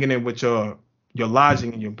just thinking it with your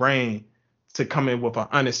logic and your brain to come in with an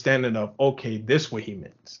understanding of, okay, this what he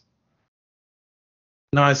meant.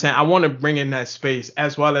 Know what I'm saying? I want to bring in that space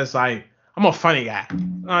as well as like I'm a funny guy.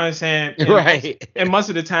 Know what I'm saying? And Right. and most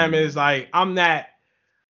of the time is like I'm not.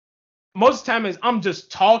 Most of the time is I'm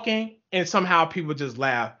just talking and somehow people just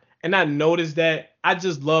laugh. And I noticed that I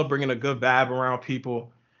just love bringing a good vibe around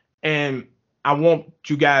people. And I want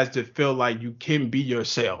you guys to feel like you can be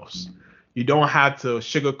yourselves. You don't have to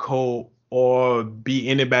sugarcoat or be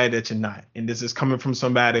anybody that you're not. And this is coming from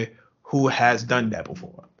somebody who has done that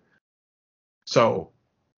before. So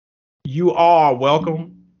you are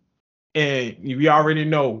welcome. And we already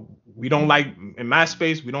know we don't like, in my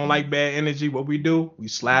space, we don't like bad energy. What we do, we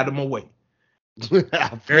slide them away.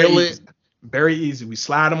 I Very feel easy. it. Very easy. We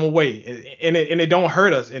slide them away, and it don't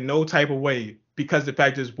hurt us in no type of way because the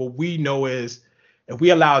fact is, what we know is if we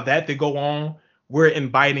allow that to go on, we're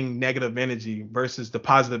inviting negative energy versus the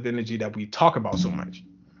positive energy that we talk about so much.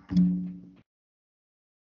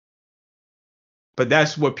 But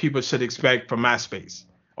that's what people should expect from my space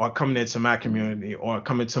or coming into my community or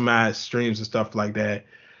coming to my streams and stuff like that.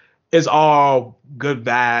 It's all good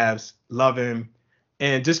vibes, loving,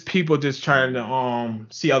 and just people just trying to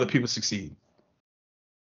see other people succeed.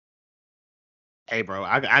 Hey, bro,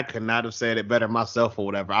 I could not have said it better myself or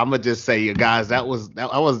whatever. I'm gonna just say, you guys, that was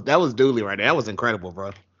Dooley right there. That was incredible,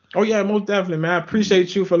 bro. Oh yeah, most definitely, man. I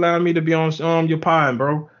appreciate you for allowing me to be on your pod,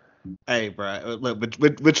 bro. Hey, bro, look,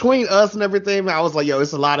 between us and everything, man, I was like, yo,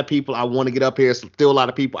 it's a lot of people I want to get up here. It's still a lot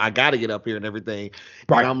of people I got to get up here and everything. And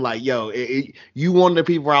Right. I'm like, yo, you one of the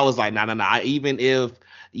people where I was like, nah. Even if,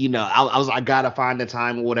 I gotta find the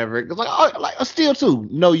time or whatever. It's like, oh, like still too.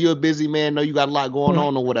 No, you're a busy man. No, you got a lot going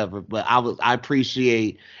on or whatever. But I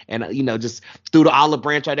appreciate and just through the olive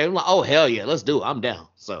branch right there. I'm like, oh hell yeah, let's do it. I'm down.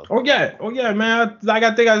 So. Oh yeah, man. Like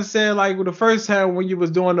I think I said, like the first time when you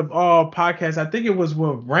was doing the podcast, I think it was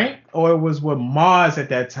with Rank or it was with Mars at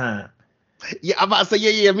that time. Yeah, I'm about to say,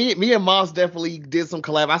 yeah. Me and Moss definitely did some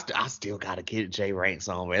collab. I still gotta get J Ranks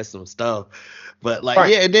on, man. Some stuff. But like,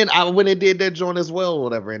 Right. yeah, and then I went and did that joint as well, or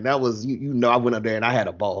whatever. And that was, I went up there and I had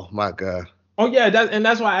a ball. My God. Oh yeah,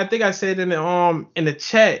 that's why I think I said in the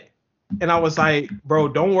chat, and I was like, bro,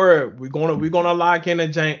 don't worry, we're gonna lock in a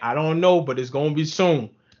jank. I don't know, but it's gonna be soon.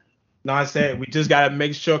 No, I said we just gotta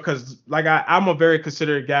make sure, cause like I'm a very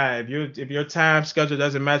considerate guy. If your time schedule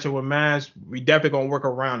doesn't match up with mine, we definitely gonna work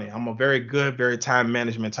around it. I'm a very good, very time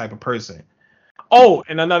management type of person. Oh,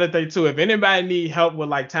 and another thing too, if anybody need help with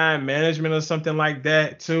like time management or something like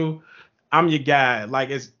that too, I'm your guy. Like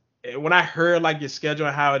it's when I heard like your schedule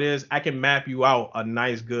and how it is, I can map you out a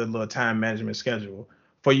nice, good little time management schedule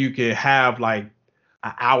for you can have like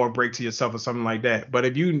an hour break to yourself or something like that. But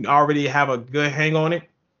if you already have a good hang on it,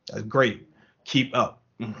 that's great. Keep up.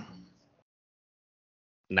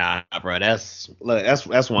 Nah, bro, that's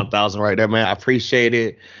 1,000 right there, man. I appreciate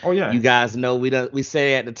it. Oh yeah. You guys know we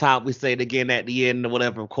say it at the top, we say it again at the end or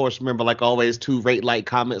whatever. Of course, remember, like always, to rate, like,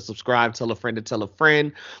 comment, subscribe, tell a friend to tell a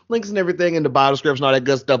friend. Links and everything in the bio description, all that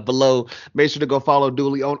good stuff below. Make sure to go follow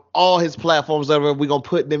Dooley on all his platforms. We're gonna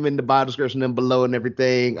put them in the bio description and below and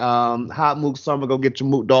everything. Hot Mook Summer, go get your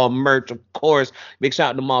Mook Dog merch, of course. Big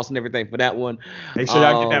shout out to Moss and everything for that one. Make sure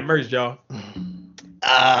y'all get that merch, y'all.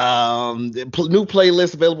 New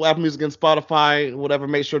playlist available Apple Music and Spotify, whatever.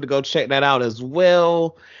 Make sure to go check that out as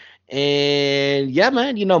well. And yeah,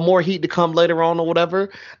 man, more heat to come later on or whatever.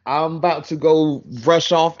 I'm about to go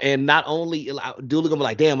rush off, and not only Dooley gonna be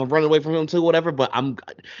like, damn, I'm running away from him too, whatever. But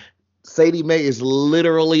Sadie Mae is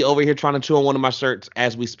literally over here trying to chew on one of my shirts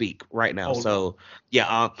as we speak right now. So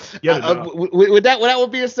yeah, with that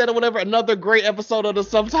being said or whatever, another great episode of the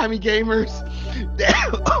Sometimey Gamers.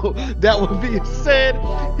 That would be said.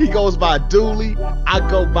 He goes by Dooley, I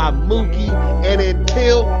go by Mookie, and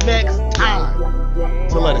until next time,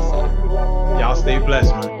 to let us say, y'all stay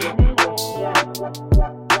blessed, man.